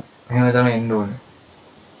 ඔව් එහෙම තමයි එන්න ඕනේ.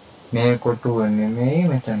 මේ කොටුව නෙමෙයි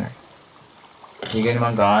මෙතන. ඒ කියන්නේ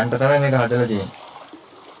මම ගානට තමයි මේක හදලා තියෙන්නේ.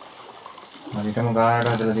 හරියටම ගානට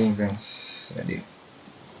හදලා තියෙන ෆ්‍රෙන්ඩ්ස්. වැඩි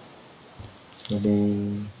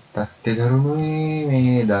තත්ති දරුණුයි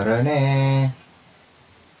මේ දරනේ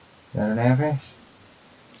ෆ්‍රෙන්ඩ්ස්.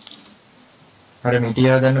 අර මිටිය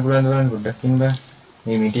හදන්න පුළුවන් බලන්න පොඩ්ඩක් ඉන්න බෑ.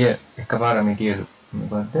 මේ මිටිය එකපාර මිටියලු.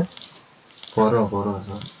 මොකද්ද? පොරෝ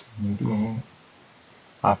මිටිය නේ.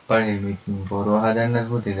 අප්පයි පොරෝ හදන්න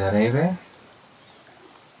පුතේ දරේ බෑ.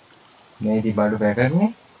 මේටි බඩු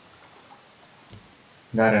පැකරන්නේ.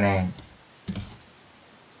 දර නෑ.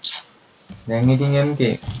 දැන් ඉතින්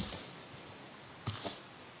එම්කේ.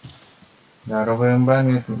 දරපෙන් බලන්න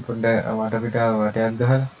මේ පොඩ්ඩක් වටපිට වටයක්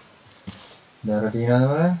ගහලා. දර තියනවද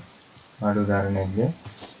බලන්න. අඩු දර නැද්ද?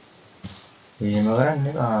 එහෙම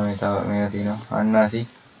කරන්නේ. මේ තව මේක තියෙනවා. අන්නාසි.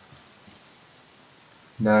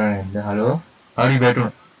 දර නැද්ද? හලෝ. හරි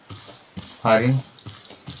වැටුණා. හරි.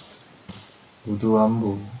 බුදු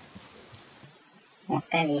අම්බු.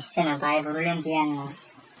 මොකද ඉස්සන බය බුරුලෙන් තියන්නේ.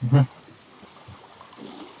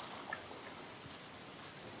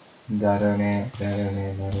 දරනේ.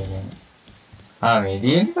 මේ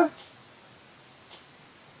දින්නේ.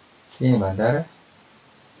 තියෙන බඳාර.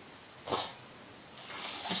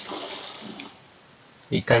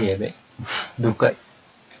 එකයි හැබැයි දුකයි.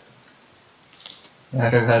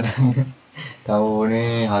 අර ගන්න. තව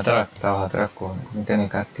ඕනේ හතරක් ඕනේ. මෙතන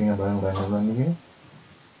එකක් තියෙන බලමු ගන්න පුළුවන්ද කියලා.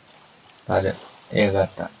 හරි. ඒක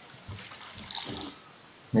ගත්තා.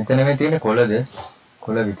 මෙතන මේ තියෙන කොළද?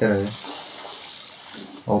 කොළ විතරද?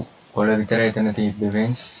 ඔව් කොළ විතරයි එතන තිබ්බේ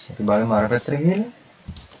ෆ්‍රෙන්ඩ්ස්. අපි බලමු අර පැත්තට ගිහලා.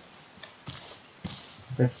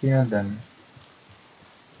 පැත්තේ නෑ.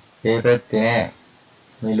 ඒ පැත්තේ නෑ.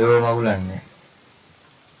 මෙලෝ මගුලන්නේ.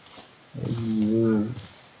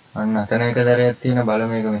 අන්න අතන එක දරයක් තියෙන බල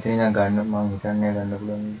මේක මෙතන ඉඳන් ගන්න මම හිතන්නේ ගන්න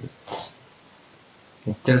පුළුවන් විදිහ.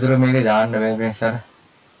 එච්චර දුර මේක දාන්න බෑ ෆ්‍රෙන්ඩ්ස් අර.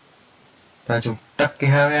 තා චුට්ටක්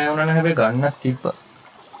එහා වුණා නම් හැබැයි ගන්නත් තිබ්බා.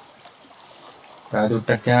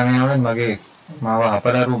 තාදුට්ටක් යාම යනොත් මගේ මාව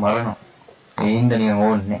අපලරු මරනවා. ඒ හින්දා නිකන්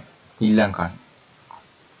ඕන්නේ ඊළඟ කන්න.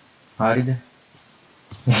 හරිද?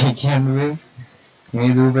 ඒ කියන්නේ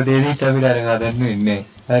මේ දූපතේදීත් අපිට අර හදන්න වෙන්නේ.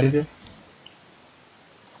 හරිද?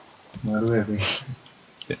 මරුවේ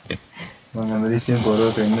මම හැමදෙස්සෙම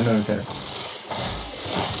පොරව පෙන්නනවා විතරයි.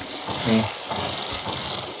 මේ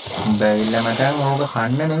බැවිල්ල මචං ඕක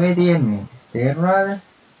කන්න නෙමෙයි තියෙන්නේ. තේරුණාද?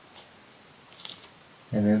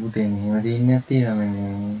 හැබැයි පුතේ මෙහෙම තියන්නක් තියෙනවා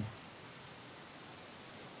මේ.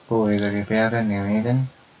 ඒක රිපෙයාර් කරන්න මේකනේ.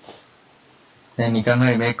 දැන් නිකන්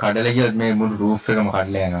මේ කඩලා ගියොත් මේ මුළු රූෆ් එකම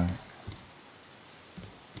කඩලා යනවා.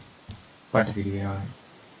 පට පිළි වෙනවා.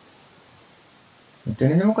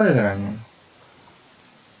 එතනදී මොකද කරන්නේ?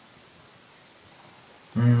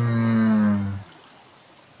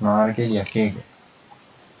 මාර්කේ යකේක.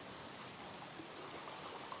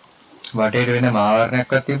 වටේට වෙන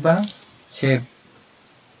මාවරණයක්වත් තිබ්බනම් ෂේප්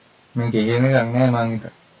මේක එහෙම එකක් නෑ මං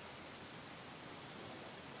හිතා.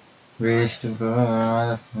 වේස්ට්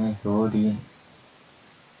කරනවා මේ රෝඩි.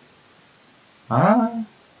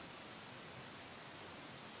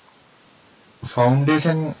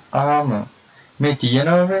 ෆවුන්ඩේෂන් ආම මේ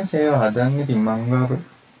තියනවා ෆ්‍රෙන්ඩ්ස් ඒව හදන්න ඉතින් මං ගාව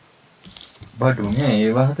බඩුනේ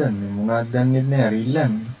ඒව හදන්නේ මොනවද දන්නේ නැහැ අර ඉල්ලන්නේ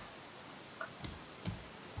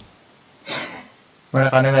මම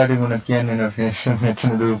කනගාටු වුණා කියන්නේ නෝ ෆ්‍රෙන්ඩ්ස්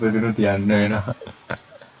මෙතන දූපදිනු තියන්න වෙනවා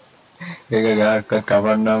ඒක ගාක්ක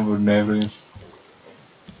කවන්නම් බුන්නේ ෆ්‍රෙන්ඩ්ස්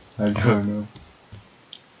අඩෝනෝ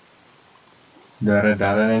දර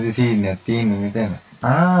නැති සීන් එකක් තියෙන්නේ මෙතන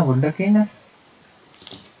පොඩ්ඩක් ඉන්න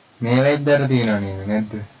මේ වෙද්දර තියෙනව නේද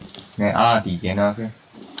නැද්ද නෑ තියෙනවා බය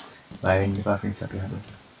වෙන්න එපා ෆ්‍රෙන්ඩ්ස් අපි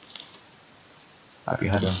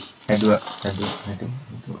හදමු හැදුවා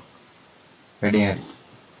වැඩේ හරි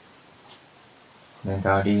දැන්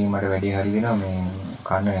තාඩි මට වැඩේ හරි වෙනවා මේ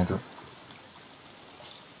කන්න නැතුව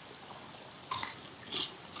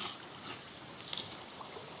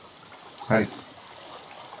හරි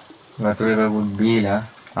වතුර එකක් බීලා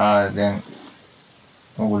දැන්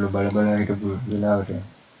ඔගොල්ලෝ බල හිටපු වෙලාවට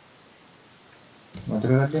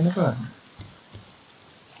වතුර එකක් දෙන්න පුළුවන්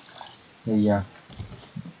එయ్యා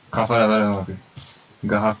කපලා බලමු අපි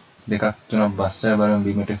ගහක් දෙකක් තුනක් බස්තර බලමු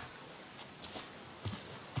බිමට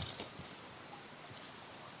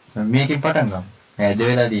මේකෙන් පටන් ගමු ඇද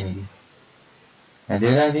වෙලා තියෙන්නේ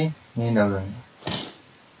මේ නවලන්නේ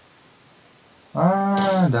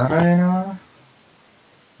දර එනවා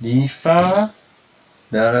දීෆා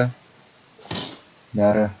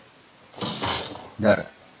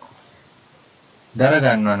දර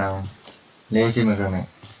ගන්නවා නම් ලේසිම ක්‍රමේ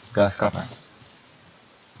ගස් කපන්න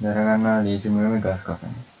දර ගන්නවා ලේසිම ක්‍රමේ ගස්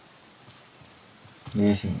කපන්න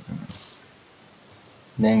ලේසිම ක්‍රමේ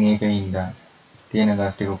දැන් ඒකින්ද තියෙන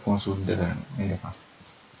ගස් ටික ඔක්කොම සුද්ධ කරන්න එන්නපා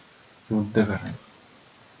සුද්ධ කරන්න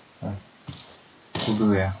කුඩු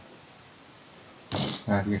වෙයා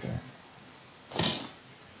හරියට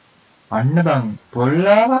අන්න බං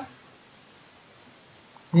පොල්ලාව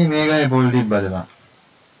මේ ගානේ පොල් තිබ්බද බං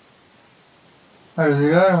අර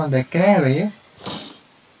ඉතින් මම දැක්කේ නෑ වෙයි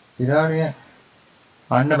ඉතින්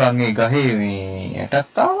අන්න බං ඒ ගහේ මේ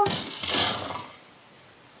ඇටක් ආවා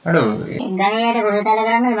අඩෝ ගහේට කොහෙද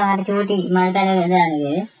කරන්නේ මම අර චූටි මල් පැල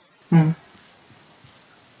දාන්නේ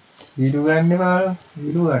ඊළු ගන්න බාල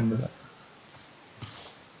ඊළු ගන්න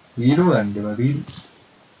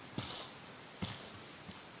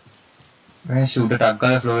මම ෂූට් ටක්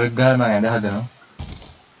ගාලා ෆ්ලෝ එක ගාලා මම ඇඳ හදනවා.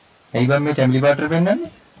 ඇයි බම් මේ ටැම්ලි පාටර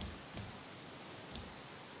පෙන්නන්නේ?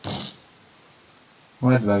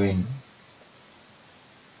 මොකද වෙන්නේ?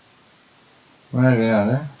 මොනවද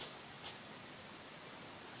වෙනවද?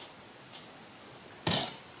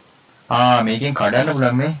 මේකෙන් කඩන්න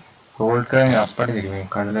පුළුවන් මේ හෝල්ඩ් කරගෙන අප්පට දෙක මේ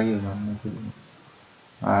කඩලා ගියොත් මම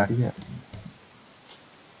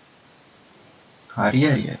හරි.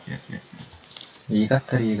 ඒකත්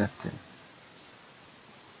හරි.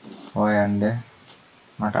 හොයන්න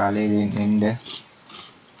මට අලේ දෙන්න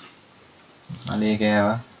අලේ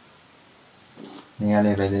කෑවා මේ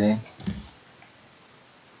අලේ බෙදලේ ඒක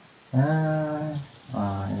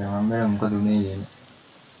මම බැලුවා මොකද උනේ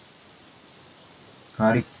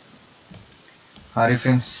කියලා හරි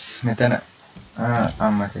ෆ්‍රෙන්ඩ්ස් මෙතන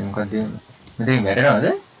අම්මා මොකද මෙතන වැටෙනවද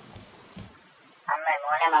අම්මා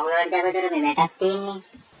මොන මගුලක් දැකතර මේ වැටක් තියෙන්නේ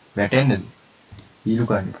වැටෙන්නද ඊළු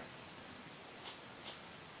ගන්න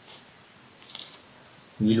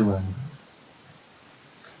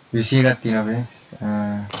 21ක් තියෙනවා ෆ්‍රෙන්ඩ්ස්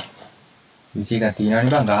 21ක් තියෙනවා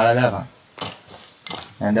නේ බං ගහලා දාපන්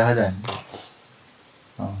ඇඳ හදන්න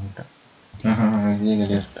හොට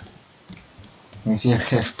 21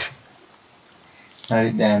 ලෙෆ්ට් හරි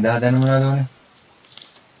දැන් ඇඳ හදන්න මොනවද ඕනේ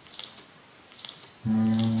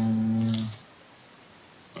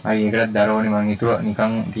හරි ඒකටත් දරවනේ මං හිතුවා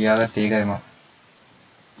නිකන් තියාගත්ත ඒකයි මම.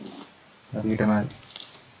 හරියටම හරි.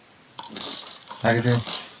 හරි friends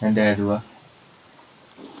දැන් ඇදුවා.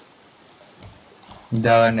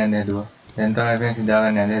 ඉඳාගන්න යන්න ඇදුවා. දැන් තමයි friends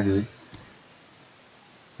ඉඳාගන්න යන්න ඇදුවේ.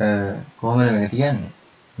 කොහොමද මේක තියන්නේ?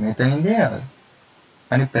 මෙතනින් තියනවද?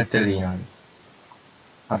 අනිත් පැත්තට තියනවද?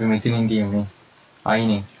 අපි මෙතනින් තියන්නේ.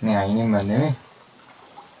 අයිනේ. නේ අයිනෙන් මන් නෙමෙයි.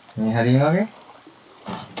 මේ හරිය වගේ.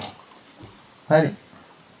 හරි.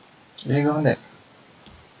 ඒක හොඳයි.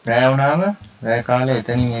 රෑ වුණාම රෑ කාලේ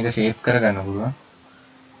එතනින් ඒක ෂේප් කරගන්න පුළුවන්.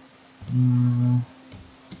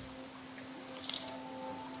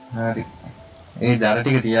 හරි. ඒ දර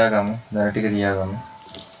ටික තියාගමු. දර ටික තියාගමු.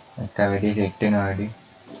 නැත්නම් වැඩි සෙට් වෙනවා වැඩි.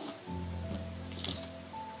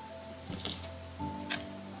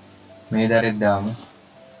 මේ දරෙත් දාමු.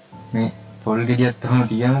 මේ පොල් ගෙඩියත් තවම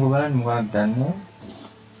තියමුකෝ බලන්න මොකක්ද දන්නේ.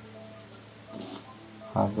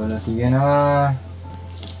 හබල තියෙනවා.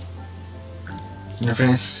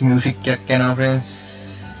 friends music එකක් යනවා friends.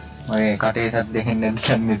 මගේ කටේ සද්ද දෙන්නේ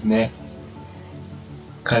නැද්ද නෑ.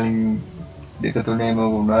 කලින් දෙක තුනේම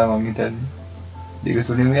වුණා මං හිතන්නේ. දෙක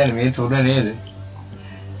තුනේම යන්නේ මේ තුන නේද?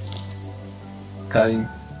 කලින්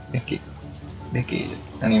දෙකේ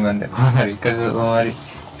අනේ මන්ද කොහොම හරි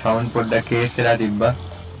සවුන්ඩ් පොඩ්ඩක් කේස් වෙලා තිබ්බා.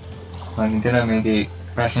 මං හිතනවා මේකේ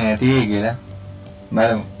ප්‍රශ්න නැති වෙයි කියලා.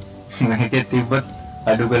 බලමු. මේකේ තිබ්බත්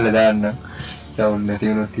අඩු කරලා දාන්න. සවුන්ඩ් නැති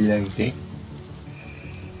වුණොත් ඊළඟට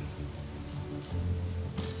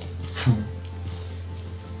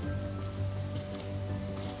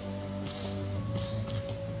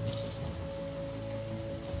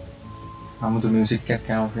අමුතු මියුසික් එකක්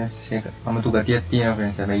යනවා friends. ඒක අමුතු ගතියක් තියෙනවා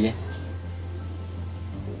friends හැබැයි.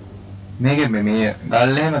 මේකේ මේ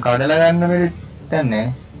ගල් එහෙම කඩලා ගන්න බැරි දැන්නේ.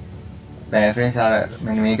 බෑ friends අර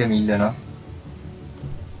මෙන්න මේක මිල්ලනවා.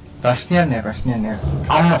 ප්‍රශ්නයක් නෑ.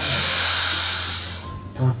 අම්මා.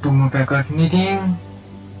 තොට්ටුම පැකට් නිතින්.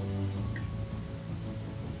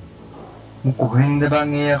 කොහෙන්ද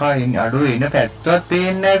බං ඒ යකා එන්නේ? අඩෝ එන පැත්තවත්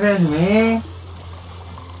පේන්නේ නැහැ friends මේ.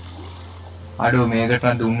 අඩෝ මේකට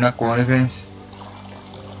නම් දුන්නක් ඕනේ friends.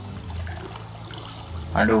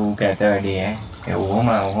 අඩෝ කැත වැඩි ඈ. ඒ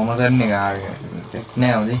ඔහොම කරන එක ආවේ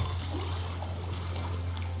නෑ හොදේ.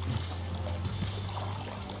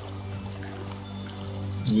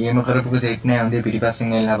 ඊයේම කරපුක සෙට් නෑ හොදේ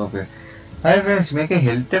පිටිපස්සෙන් එල්ල හපපු. හරි friends මේකේ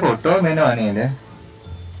හෙල්ත් එක ඔටෝ වෙනවා නේද?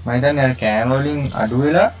 මම හිතන්නේ අර කෑම වලින් අඩු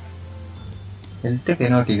වෙලා හෙල්ත් එක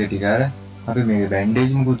එනවා ටික අර. අපි මේකේ බෑන්ඩේජ්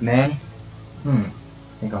මුකුත් නෑනේ.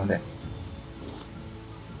 ඒක හොඳයි.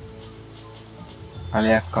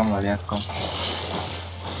 ALiaN කම්.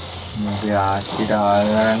 මේ ආච්චිට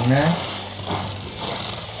ආල්ලන්න.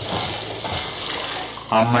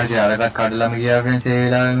 අම්මට අරකට කඩලාම ගියා friends ඒ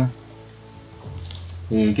වෙලාවෙම.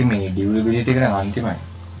 ඒකේ මේ ඩියුරබිලිටි එක නම් අන්තිමයි.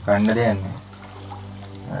 ගන්න දෙයක් නෑ.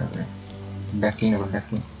 හරි. ඩැකින්.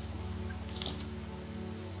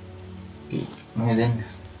 මේ දෙන්න.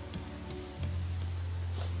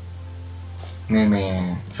 මේ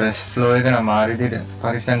ෆස්ට් ෆ්ලෝ එක නම් මාරි දෙයට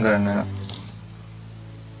පරිස්සම් කරන්න වෙනවා.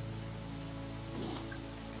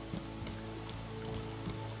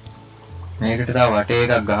 මේකට තව වටේ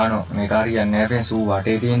එකක් ගහනවා. මේක හරියන්නේ නැහැ friends. ඌ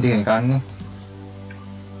වටේ තියෙන ටික නිකන්නේ.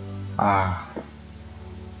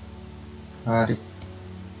 හරි.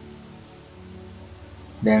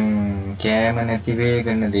 දැන් කෑම නැති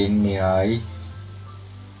වේගන දෙන්නේ ආයි.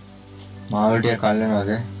 මාළු ටික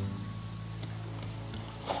අල්ලනවාද?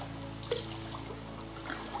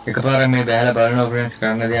 එකපාරක් මේ බෑලා බලනවා friends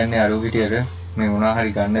කරන්න දෙයක් නැහැ අරු පිටියට. මේ මොනවා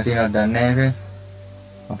හරි ගන්න තියෙනවද දන්නේ නැහැ friends.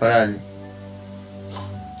 අපරාධයි.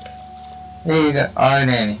 ඒක ආවේ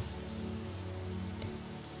නෑනේ.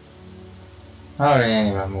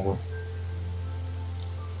 මම මොකෝ.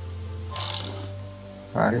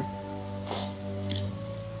 හරි.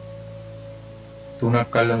 තුනක්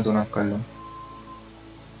කල්ලමු.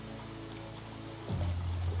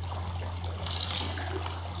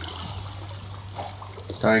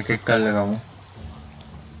 තව එකෙක් කල්ලගමු.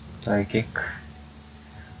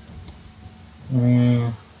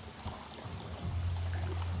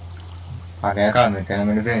 අරයා කම මෙතන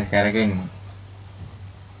මෙන්න friends කරගෙන්නේ.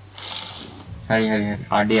 හරි.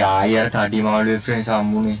 අඩේ ආයෙ අර තඩි මාළුවේ friends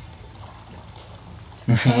හම්බුනේ.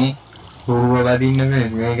 මේ හුරුව වදින්න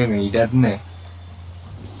friends මේක මෙයිටත් නෑ.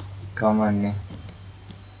 කමන්නේ.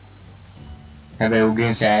 හැබැයි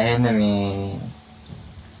උගෙන් සෑහෙන්න මේ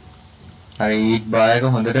අර ඊට් බායක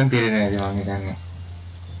හොඳටම පිරෙන්නේ නැති මං හිතන්නේ.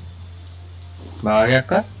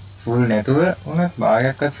 භාගයක්වත් ෆුල් නැතුව උනත්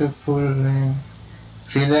භාගයක්වත් ෆුල්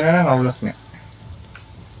ෆීල් වෙනවා නම් අවුලක් නෑ.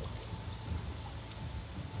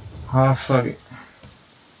 half වගේ.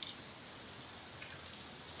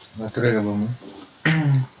 වතුර ගමු.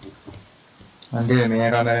 අන්තිමේ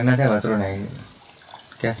මේ කැමරෙන් නැතේ වතුර නැහැ.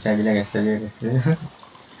 කැස් ඇදිලා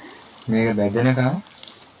මේක බැදෙනකම්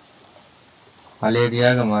අලේ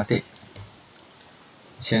තියාගමු අතේ.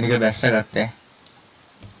 ෂණික බැස්ස ගත්තේ.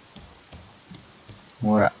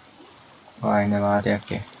 මෝරා. ආයින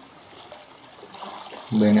වාතයක් ඒ.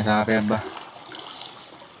 බෙන්න සාපයක් බා.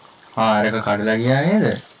 අරක කඩලා ගියා නේද?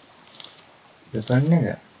 දෙපන්න එක.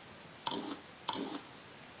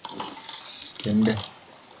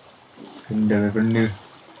 වෙපන්නේ.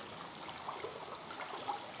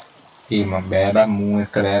 මම බෑබා මූ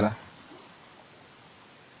එක බෑබා.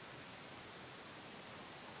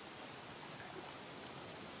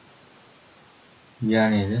 ගියා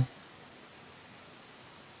නේද?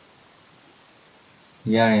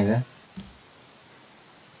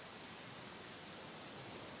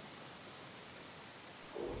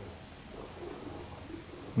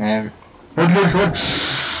 නෑ.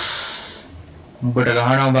 උඹට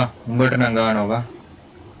ගහනවා බා. උඹට නම් ගහනවා බා.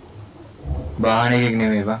 බාහන එකක්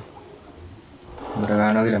නෙමෙයි බා. උඹට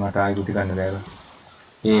ගහනවා කියලා මට ආයි කුටි ගන්න බෑ බා.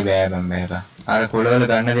 ඒ බෑ බා. අර කොළවල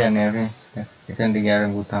ගන්න දෙයක් නෑ නේ. එතෙන්ට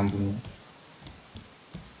ගියාම පුත් හම්බුනේ.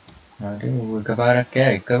 හරි එකපාරක්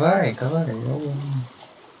කෑ එකපාර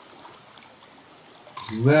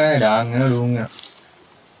ඌවා ඩාංගන ලුංගන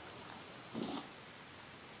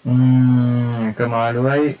එක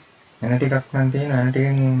මාළුවයි එන ටිකක් නම් තියෙන එන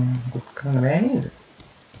ටිකෙන් කුක් කරන්න බෑ නේද?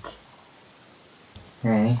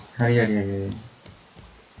 නේ හරි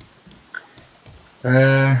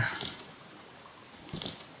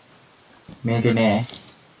මේකේ නෑ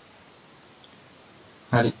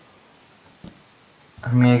හරි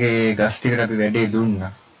මේකේ ගස් ටිකට අපි වැඩේ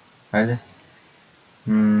දුන්නා. හරිද?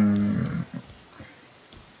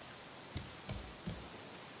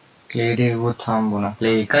 ක්ලේ එකක් හම්බුණා.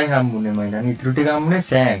 ක්ලේ එකයි හම්බුනේ මම දැන් ඉතුරු ටික හම්බුනේ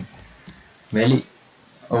සෑන්. වැලි.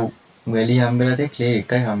 ඔව් වැලි හම්බෙලා තේ ක්ලේ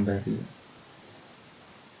එකයි හම්බෙලා තියෙන්නේ.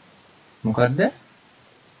 මොකද්ද?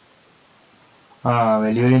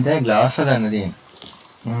 වැලි වලින් තමයි ග්ලාස් හදන්න තියෙන්නේ.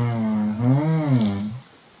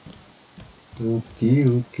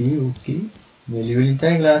 ඕකේ. වැලි වලින්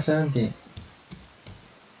තමයි ග්ලාස් හදන්න තියෙන්නේ.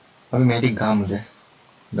 අපි මේ ටික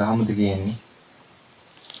ගහමුද කියන්නේ.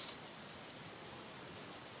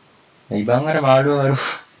 ඒ බං අර මාළුව වරු.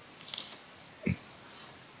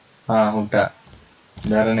 හුටා.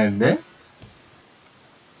 දර නැද්ද?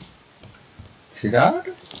 සිරාවට?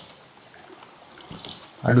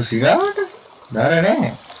 අඩු සිරාවට? දර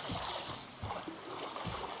නැහැ.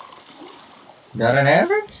 දර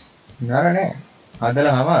නැහැ.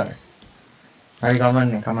 හදලා හමාරයි. හරි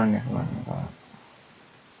කමන්නේ.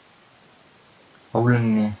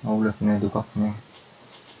 අවුලක් නෑ දුකක් නෑ.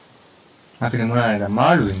 අපිට මොනවාද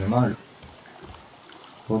මාළු ඉන්න මාළු.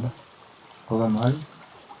 කොබ මාළු.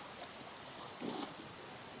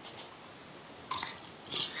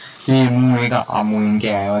 මූ එක අමුන්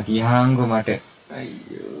කෑවා කියහන්කො මට.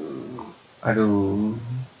 අයියෝ.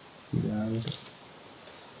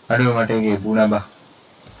 අඩෝ මට ඒකේ බුණා බා.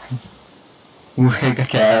 මූ එක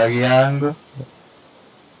කෑවා කියහන්කො.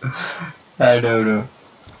 අඩෝ.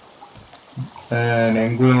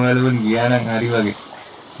 නැංගුල වලුන් ගියා නම් හරි වගේ.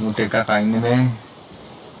 මුට එකක් අයින්න බෑනේ.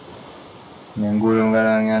 නැංගුලම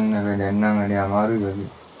ගලන් යන්න බෑ දැන් නම් වැඩි අමාරුයි වගේ.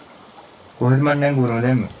 කොහෙද මන් නැංගුලම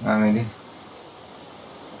දැම්මේ? මේදී.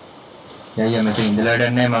 යයියා මෙතන ඉඳලා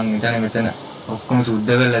වැඩක් නැහැ මං හිතන්නේ මෙතන ඔක්කොම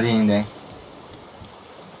සුද්ධ කරලා තියෙන දැන්.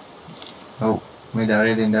 ඔව් මේ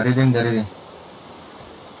දරේ දෙන්න.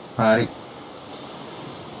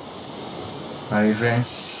 හරි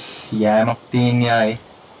ෆ්‍රෙන්ඩ්ස් යෑමක් තියෙන්නේ ආයේ.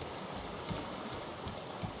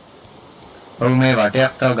 ඔව් මේ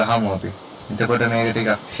වටයක් තව ගහමු අපි. එතකොට මේක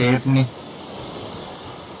ටිකක් ෂේප් නේ.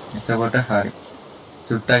 එතකොට හරි.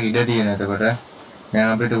 චුට්ටක් ඉඩ තියෙන. එතකොට දැන්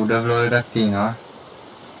අපිට උඩ ෆ්ලෝර් එකක් තියෙනවා.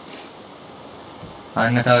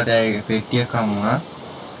 අන්න තව දැන් පෙට්ටියක් හමුණා.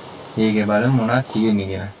 ඒකේ බලමු මොනවද තියෙන්නේ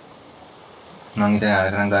කියලා. මං හිතන්නේ අර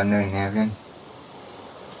කරන් ගන්න වෙන්නේ නැහැ ෆ්‍රෙන්ඩ්ස්.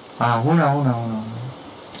 වුණා.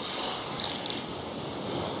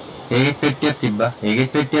 ඒකේ පෙට්ටියක් තිබ්බා.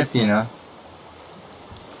 ඒකේ පෙට්ටියක් තියෙනවා.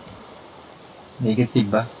 මේකෙත්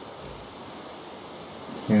තිබ්බා.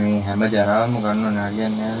 මේ හැම ජරාවම ගන්න ඕනේ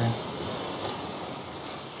හරියන්නේ නැහැ.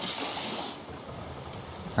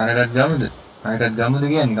 අරකට ගමුද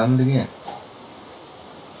කියන්නේ.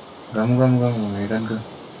 ගමු මේකත් ගමු.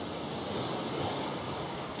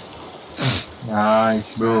 Nice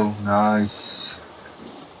bro, nice.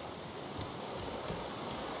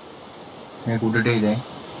 මේ කුඩට ඉදයි.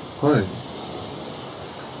 කොහෙද?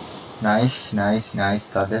 Nice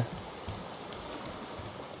තද.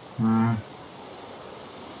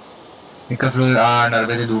 එක ෆ්ලෝර් නර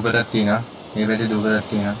පැත්තේ දූපතක් තියෙනවා. මේ පැත්තේ දූපතක්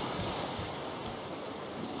තියෙනවා.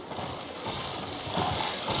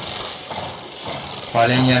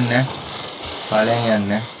 පළෙන් යන්න. පළෙන්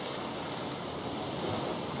යන්න.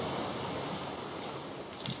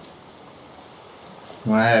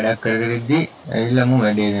 මම වැඩක් කරගෙන ඉද්දි ඇවිල්ලා මම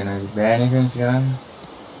වැඩේ දෙනවා. බෑනේ ෆ්‍රෙන්ඩ්ස් කරන්න.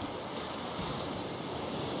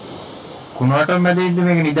 කුණාටම මැදින්ද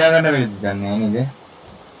මේක නිදා ගන්න වෙලද දන්නේ නැහැ නේද?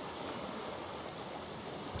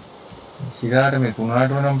 සිරාට මේ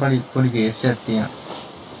කුණාටම නම් පොඩි කේස් එකක් තියෙනවා.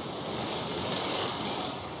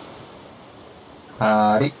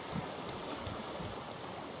 හරි.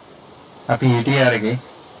 අපි හිටියේ අරගේ.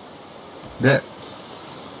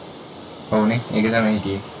 ඔව්නේ ඒක තමයි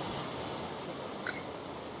හිටියේ.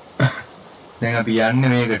 දැන් අපි යන්නේ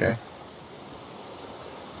මේකට.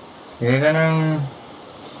 ඒක නම්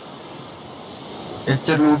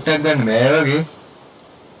එච්චර ලූට් එකක් ගන්න බෑ වගේ.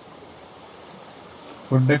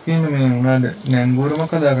 පොඩ්ඩක් ඉන්න මේ මොනවාද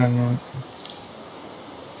නැංගුරමක් හදා ගන්නවා.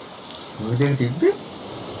 ඔය දෙක තිබ්බේ.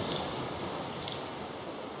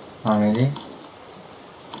 මේදී.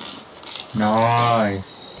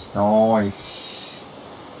 nice.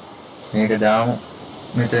 මේක දාමු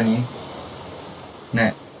මෙතනින්.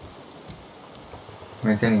 නෑ.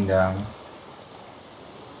 මෙතනින් දාමු.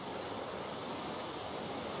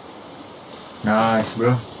 Nice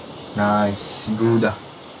bro. Nice Buddha.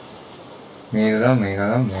 මේක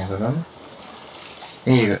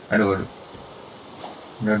ඒක අඩුවඩු.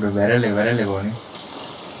 බැරලේ කොනේ.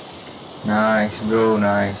 Nice bro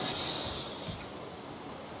nice.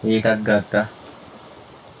 ඒකත් ගත්තා.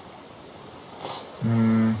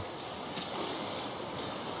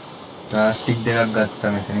 ප්ලාස්ටික් දෙකක්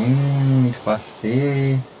ගත්තා මෙතනින්. ඊට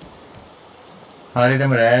පස්සේ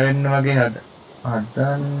හරියටම රෑ වෙන්න වගේ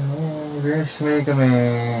හදන්නේ වෙස් මේක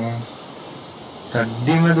මේ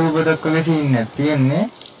තඩ්ඩිම දූපතක් වගේ සීන් එකක් තියෙන්නේ.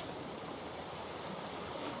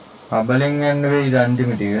 අබලෙන් යන්න වෙයිද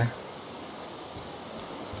අන්තිම ටික.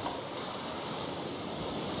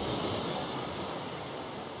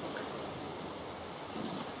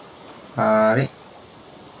 හරි.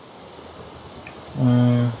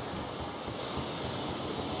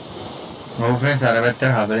 ඔව් ෆ්‍රෙන්ඩ්ස් අර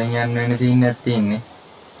පැත්තට හබලෙන් යන්න වෙන සීන් එකක් තියෙන්නේ.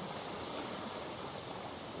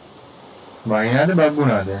 වයින්ද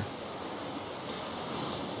බග්ගුණාද?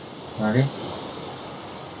 හරි.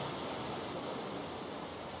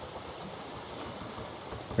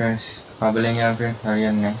 ෆ්‍රෙන්ඩ්ස් හබලෙන් යන්න ෆ්‍රෙන්ඩ්ස්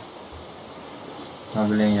හරියන්නේ නැහැ.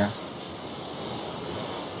 හබලෙන් යන්න.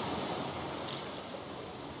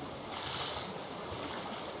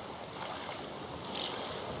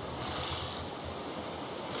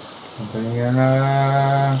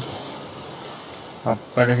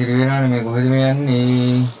 අප්පට සිරි වෙනවනේ මේ කොහෙද මේ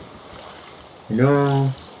යන්නේ? හෙලෝ.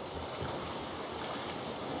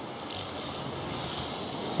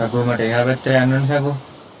 සකෝ මට එහා පැත්තට යන්න ඕන සකෝ.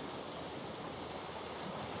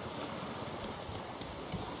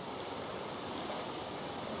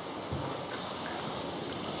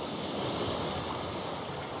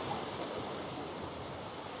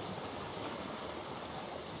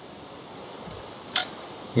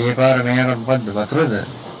 ඒ පාර මෙයාට මොකද්ද වතුරද?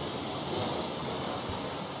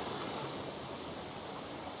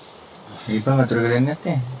 ඊපම වතුර ගලන්නේ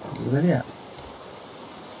නැත්තේ. ඉවරයි.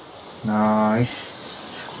 නයිස්.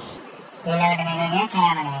 ඊළඟට මේක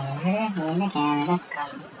කෑමනේ.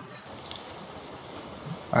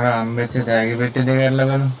 අර අම්බෙච්ච තෑගි පෙට්ටිය දෙක අරලා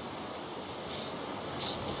බලමු.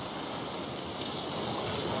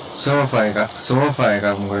 සෝෆා එකක්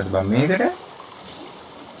මොකද බං මේකට?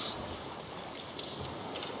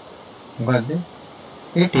 මොකද්ද?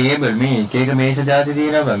 මේ ටේබල් මේ එක මේස જાති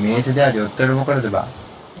තියෙනවා බං. මේස જાති ඔත්තර මොකටද බං?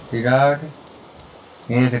 ඊගාවට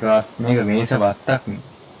මේක මේස වත්තක් නේ.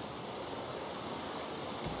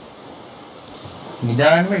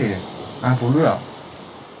 නිදාගන්න බැරිද? පුළුවන්.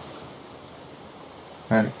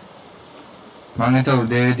 හරි. මම හිතුවා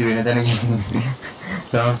උදේදී වෙන තැනකින්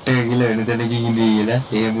රාෆ්ට් එක ගිහලා වෙන තැනකින් ඉඳී කියලා.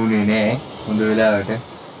 එහෙමුනේ නෑ. හොඳ වෙලාවට.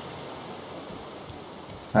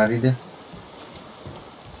 හරිද?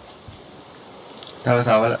 තව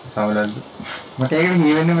සවලද්ද? මට ඒකට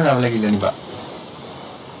කියවෙන්නේම සවල කිල්ලනේ බා.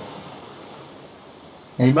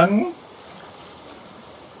 එයි බං නේ?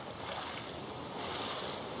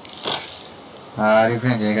 හරි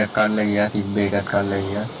ෆ්‍රෙන්ඩ් ඒකත් කල්ලා ගියා. තිබ්බ එකත් කල්ලා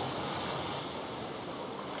ගියා.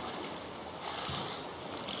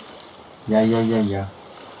 Ya.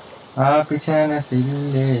 Api sana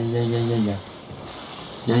sille ya.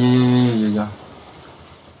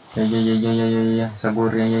 Ya.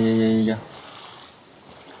 Sabur ya.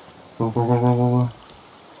 Go.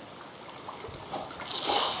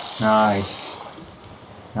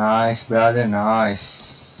 Nice brother, nice.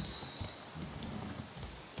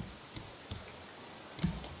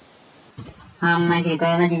 masih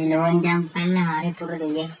kau masih lonjang pernah hari pura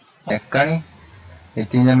dia. Ekka නේ.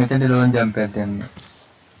 ඉතින් දැන් මෙතනට ලෝන් ජම්ප් එකක් දෙන්න.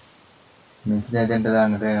 මෙච්චර දෙන්න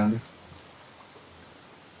දාන්න බෑ.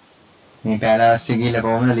 මේ පැලස්සේ ගිහලා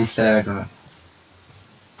කොහොමද ලිස්සලා වැටුණා.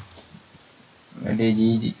 වැඩේ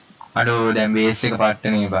ජීජි. අඩෝ දැන් බේස් එක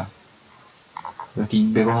පට්ටනේ බා. ඔය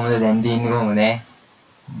තිබ්බේ කොහොමද දැන් තියෙන්නේ කොහොමද ඈ?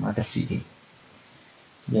 මට සීරේ.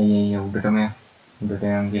 ය උඩටම උඩට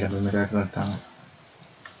යන් කියලා බෙමට වැටුණා තමයි.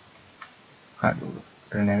 හරි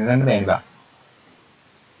උඩට නැගගන්න බෑනේ බා.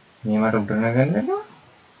 මේ මට උඩට නැගගන්න බෑ.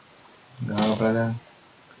 ගාවකලා දාන්න.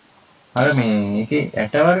 අර මේ එකේ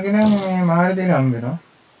ඇට වර්ග නම් මේ මාළි දෙක හම්බ වෙනවා.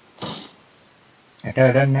 ඇට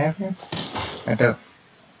වැඩක් නැහැ නේ. ඇට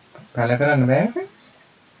පැල කරන්න බෑනේ.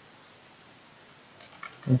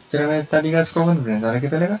 එච්චර මේ තඩිගස් කොහොමද වෙන්නේ?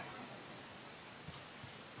 අරකේ පැලක.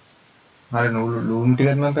 අර ලුණු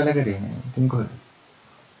ටිකත් මම පැල කරේ නෑ. ඉතින් කොහොමද?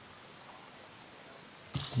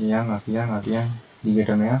 යන්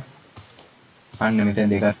දිගටම යා. අන්න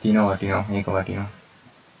මෙතන දෙකක් තියෙනවා වටිනවා. මේක වටිනවා.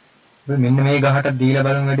 මෙන්න මේ ගහට දීලා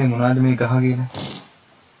බලමු වැඩි මොනවද මේ ගහ කියලා.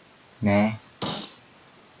 නෑ.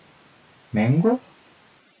 මැංගෝ?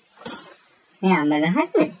 මේ අම්ම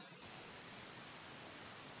ගහන්නේ.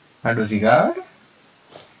 අඩෝ සිගාවට.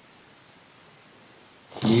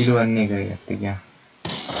 දීලවන්නේ කරගත්ත කියා.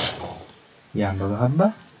 යම්බ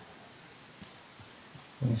ගහබ්බා.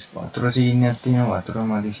 මේ වතුර සීන් එකක් තියෙනවා වතුර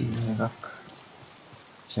මදි සීන් එකක්.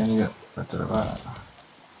 ශනික වතුර පාලා.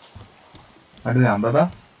 අඩෝ යම්බ බා.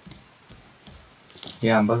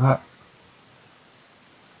 Yeah,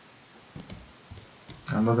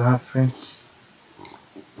 hamburger friends.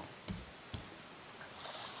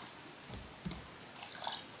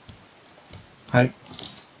 Hari,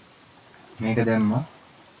 මේක දැම්මා.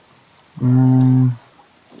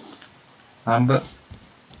 අම්බ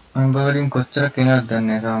වලින් කොච්චර කෙනෙක්ද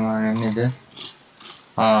දන්නේ සාමාන්‍යයෙන් නේද?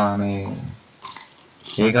 මේ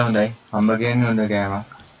ඒක හොඳයි. අම්බ කියන්නේ හොඳ කෑමක්.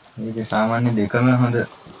 මේක සාමාන්‍ය දෙකම හොඳ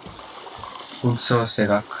food source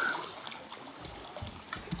එකක්.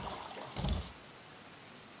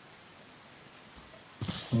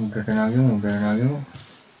 උඩට නගිමු.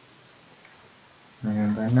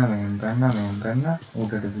 මෙහෙම බැන්න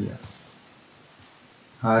උඩට ගියා.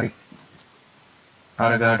 හරි.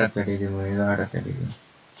 අර ගාටත් වැඩි දෙමු. ඒ ගාටත් වැඩි දෙමු.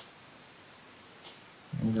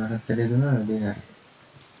 ඒ ගාටත් වැඩි දුන්නා නේද? හරි.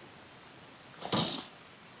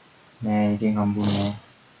 නෑ ඉතින් හම්බුනේ නෑ.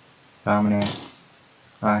 තාම නෑ.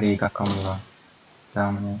 හරි එකක් හම්බුණා.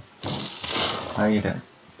 තාම නෑ. හරියට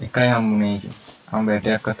එකයි හම්බුනේ ඉතින්. අම්බ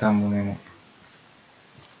ඇටයක්වත් හම්බුනේ නෑ.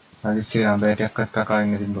 හදිස්සියේ අම්බ ඇටයක්වත් කකා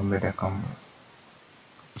ඉන්න ඉතින් බම්බ ඇටයක් හම්බුණා.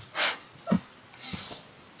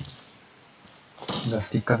 ගස්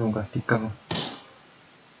ටිකක්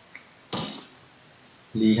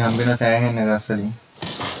ලී හම්බෙන සෑහෙන ගස් වලින්.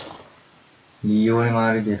 ලී ඕනේ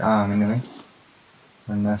මාරි දෙට. මෙන්න මේ.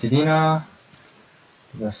 මන්න සිටිනා.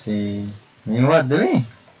 ඊට පස්සේ මේ මොකද්ද මේ?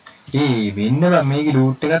 වෙන්න බං මේකේ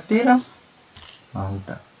ලූට් එකක් තියෙනවා.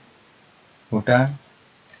 උටා.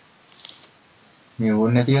 මේ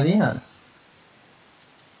ඕනේ නැතිව තියනවද?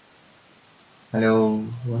 හලෝ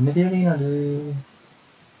ඕනේ නැතිව තියනවද?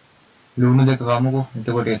 ලුණු දෙක කමුකෝ.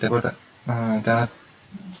 එතකොට එතනත්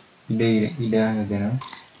ඉඩ දෙනවා.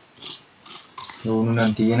 ලුණු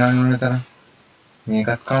නම් තියනවනේ ඕන තරම්.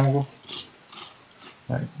 මේකත් කමුකෝ.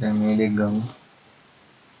 හරි දැන් මේ දෙක ගමු.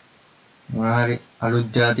 මොනවාරි අලුත්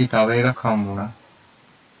જાති තව එකක් හම්බුණා.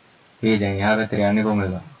 ඒ දැන් එහා පැත්තට යන්නේ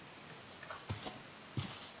කොහමද?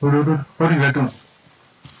 හොරි වැටුණා.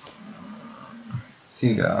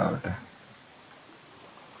 සිරාවට.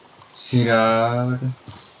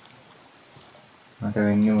 මට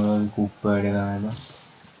වෙන්නේ මොනවද කුප්පඩ ගානද?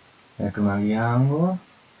 වැටුණා ගියාංගෝ.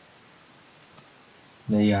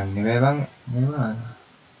 දැන් යන්නේ බෑ බං.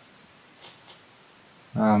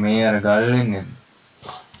 මේ අර ගල් වෙන්නේ.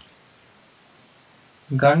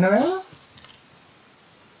 ගන්න බෑ.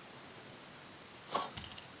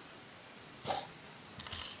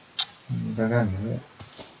 ගන්න බෑ.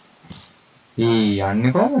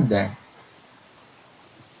 යන්නේ කොහොමද දැන්?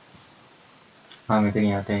 මෙතන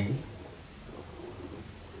යතේ.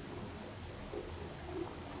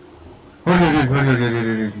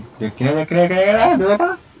 හොරි. දෙකිනේ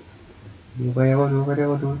දුවපා.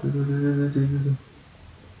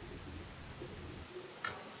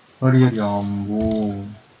 හරි අම්බෝ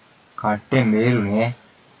කට්ටෙන් බේරුනේ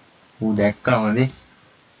ඌ දැක්කා හොඳේ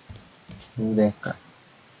ඌ දැක්කා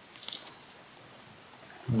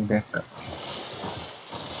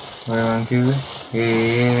ඔය මං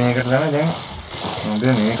කිව්වේ මේකට තමයි දැන් මොකද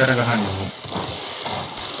මේකට ගහන්නේ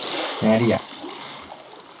නෑරියා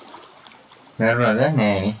නෑරුණාද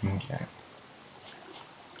නෑනේ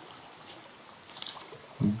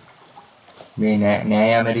මේ නෑ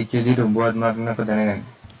ඇමරිකේදී උඹවත් මරන්නක දැනගන්න.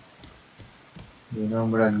 දෙනවා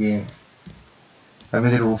උඹලත් ගේම. අපි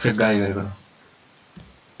මේ රූෆ් එක ගාලා ඉවර කරමු.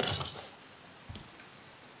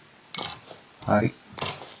 හරි.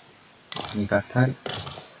 මේකත් හරි.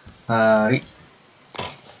 හරි.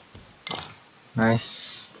 නයිස්.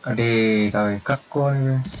 අඩේ තව එකක්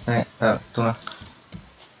ඕනේ. නෑ තව තුනක්.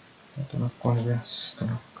 තුනක් ඕනේ.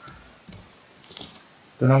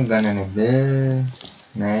 තුනක් ගන්න නේද?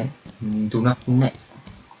 නෑ. තුනක් නෑ.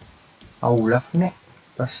 අවුලක් නෑ.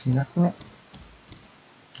 ප්‍රශ්නයක් නෑ.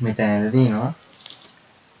 මෙතනද තියෙනවා.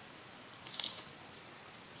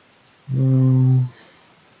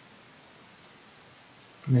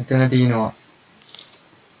 මෙතන තියෙනවා.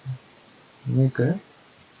 මේක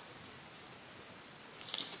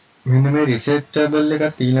මෙන්න මේ රිසෙට් ටේබල්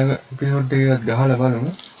එකත් ඊළඟ එපිසෝඩ් එකකත් ගහලා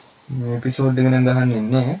බලමු. මේ එපිසෝඩ් එක නම් ගහන්නේ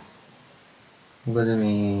නැහැ. මොකද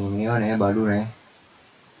මේවා නෑ බඩු නෑ.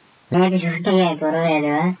 මේ එපිසෝඩ් එකේ පොරව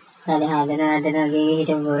හැදුවා. හදන ගියේ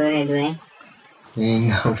හිටපු පොරව හැදුවා.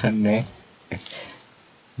 නෑ.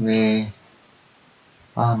 මේ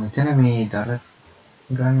මෙතන මේ දර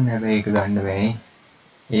ගන්න හැබැයි ඒක ගන්න බෑනේ.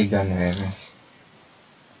 ඒක ගන්න බෑ.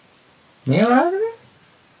 මේ වරාද මේ?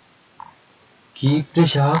 Keep the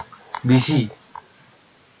shark busy.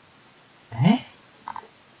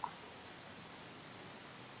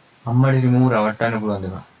 අම්මට රිමූවර් අවට්ටන්න පුළුවන්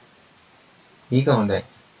දෙපා. ඒක හොඳයි.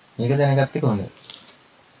 මේක දැනගත්තේ කොහොමද?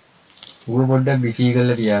 ඌව පොඩ්ඩක් බිසි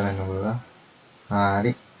කරලා තියාගන්න පුළුවන්.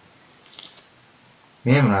 හරි.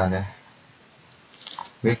 මේ මොනවාද?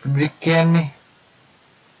 වෙට් බ්‍රික් කියන්නේ.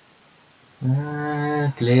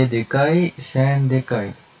 ක්ලේ දෙකයි සෑන්ඩ්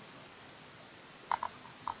දෙකයි.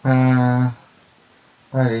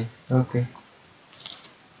 හරි. ඕකේ.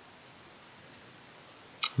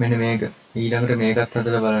 මෙන්න මේක ඊළඟට මේකත්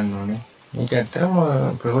හදලා බලන්න ඕනේ. මේක ඇත්තටම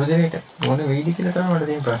ප්‍රයෝජනෙට ඕන වෙයිද කියලා තමයි මට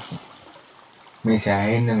තියෙන ප්‍රශ්නේ. මේ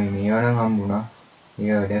සෑහෙන්න මේවා නම් හම්බුණා.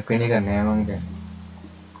 ඒක වැඩක් වෙන එක නෑ මං හිතන්නේ.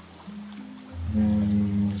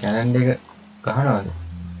 කැලෙන්ඩර් එක ගහනවද?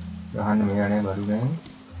 ගහන්න මේවා නෑ බඩු නෑ.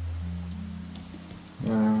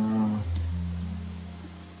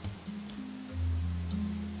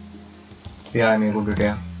 පියා මේ කුඩට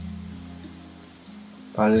යා.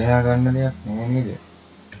 පල්ලෙහා ගන්න දෙයක් නෑ නේද?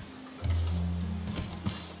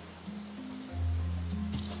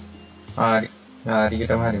 හරි.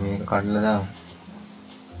 හරියටම හරි මේක කඩලා දාමු.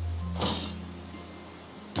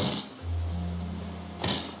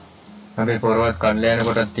 අපි පොරවත් කඩලා යන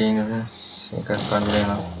කොටක් තියෙනවා. ඒකත් කඩලා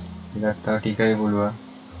යනවා. ඊට තව ටිකයි පුළුවන්.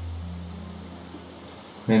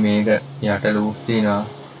 මේක යට ලූප් තියෙනවා.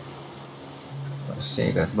 පස්සේ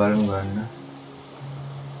ඒකත් බලමු ගන්න.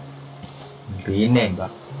 පේන්නේ නැහැ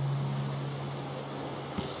බා.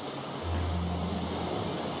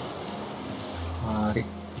 හරි.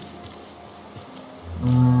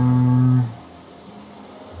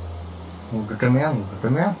 උඩට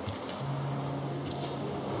මෙයා.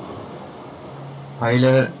 හයි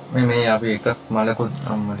ලෙවල් මේ අපි එකක් මලකුත්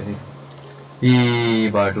අම්මට දෙන්න.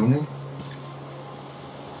 බඩුනේ.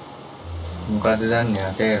 මොකද දන්නේ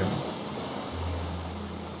අතේරෙන්නේ.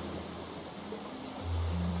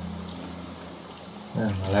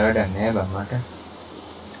 මල වැඩක් නෑ බං මට.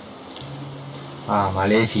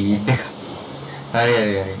 මලේ සීඩ් එක.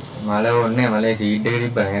 හරි. මල ඕනේ මලේ සීඩ් එක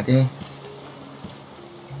තිබ්බ නැති.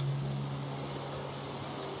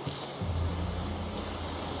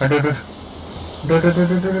 අඩ.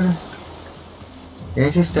 ඒ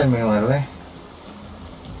සිස්ටම් එක මරුවේ.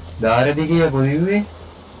 ධාරදි කිය පොදිව්වේ.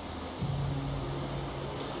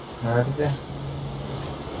 හරිද?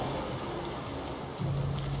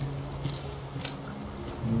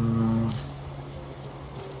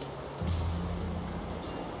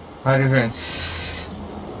 හරි ෆ්‍රෙන්ඩ්ස්.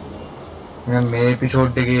 මම මේ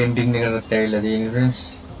එපිසෝඩ් එකේ එන්ඩින් එකකට ඇවිල්ලා තියෙනවා ෆ්‍රෙන්ඩ්ස්.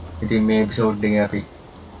 ඉතින් මේ එපිසෝඩ් එකේ අපි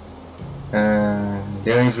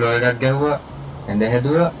දෙවෙනි ෆ්ලෝර් එකක් ගැහුවා. ඇඳ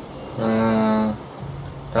හැදුවා.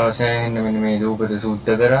 තව සෑහෙන්න මෙන්න මේ දූපත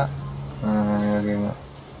සුද්ධ කරා. ඒ වගේම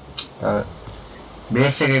තව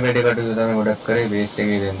බේස් එකේ වැඩ කටයුතු තමයි ගොඩක් කරේ. බේස්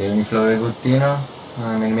එකේ දැන් දෙවෙනි ෆ්ලෝර් එකකුත් තියෙනවා.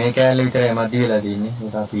 මෙන්න මේ කෑල්ල විතරයි මැදි වෙලා තියෙන්නේ.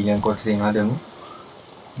 ඒක අපි ඊළඟ කොටසෙන් හදමු.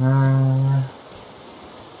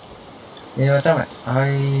 ඒවා තමයි.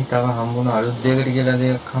 ආයි තව හම්බුන අලුත් දෙයකට කියලා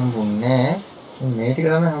දෙයක් හම්බුන්නේ නැහැ. මේ ටික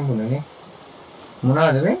තමයි හම්බුනේ නේ.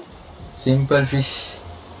 මොනවාද මේ? Simple fish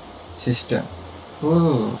system.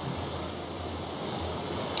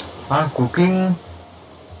 cooking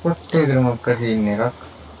pot එකකට මොකක් තියෙන එකක්.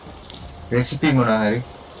 recipe මොනවා හරි.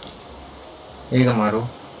 ඒක මාරු.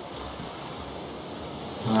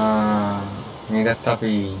 මේකත්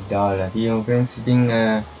අපි දාලා තියෙමු friends. ඉතින්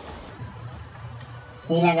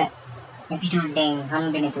ඊළඟ එපිසෝඩ් එකෙන්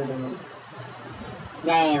හම්බෙන්න තුරු.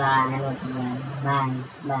 ජය වේවා නේද?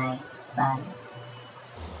 බයි.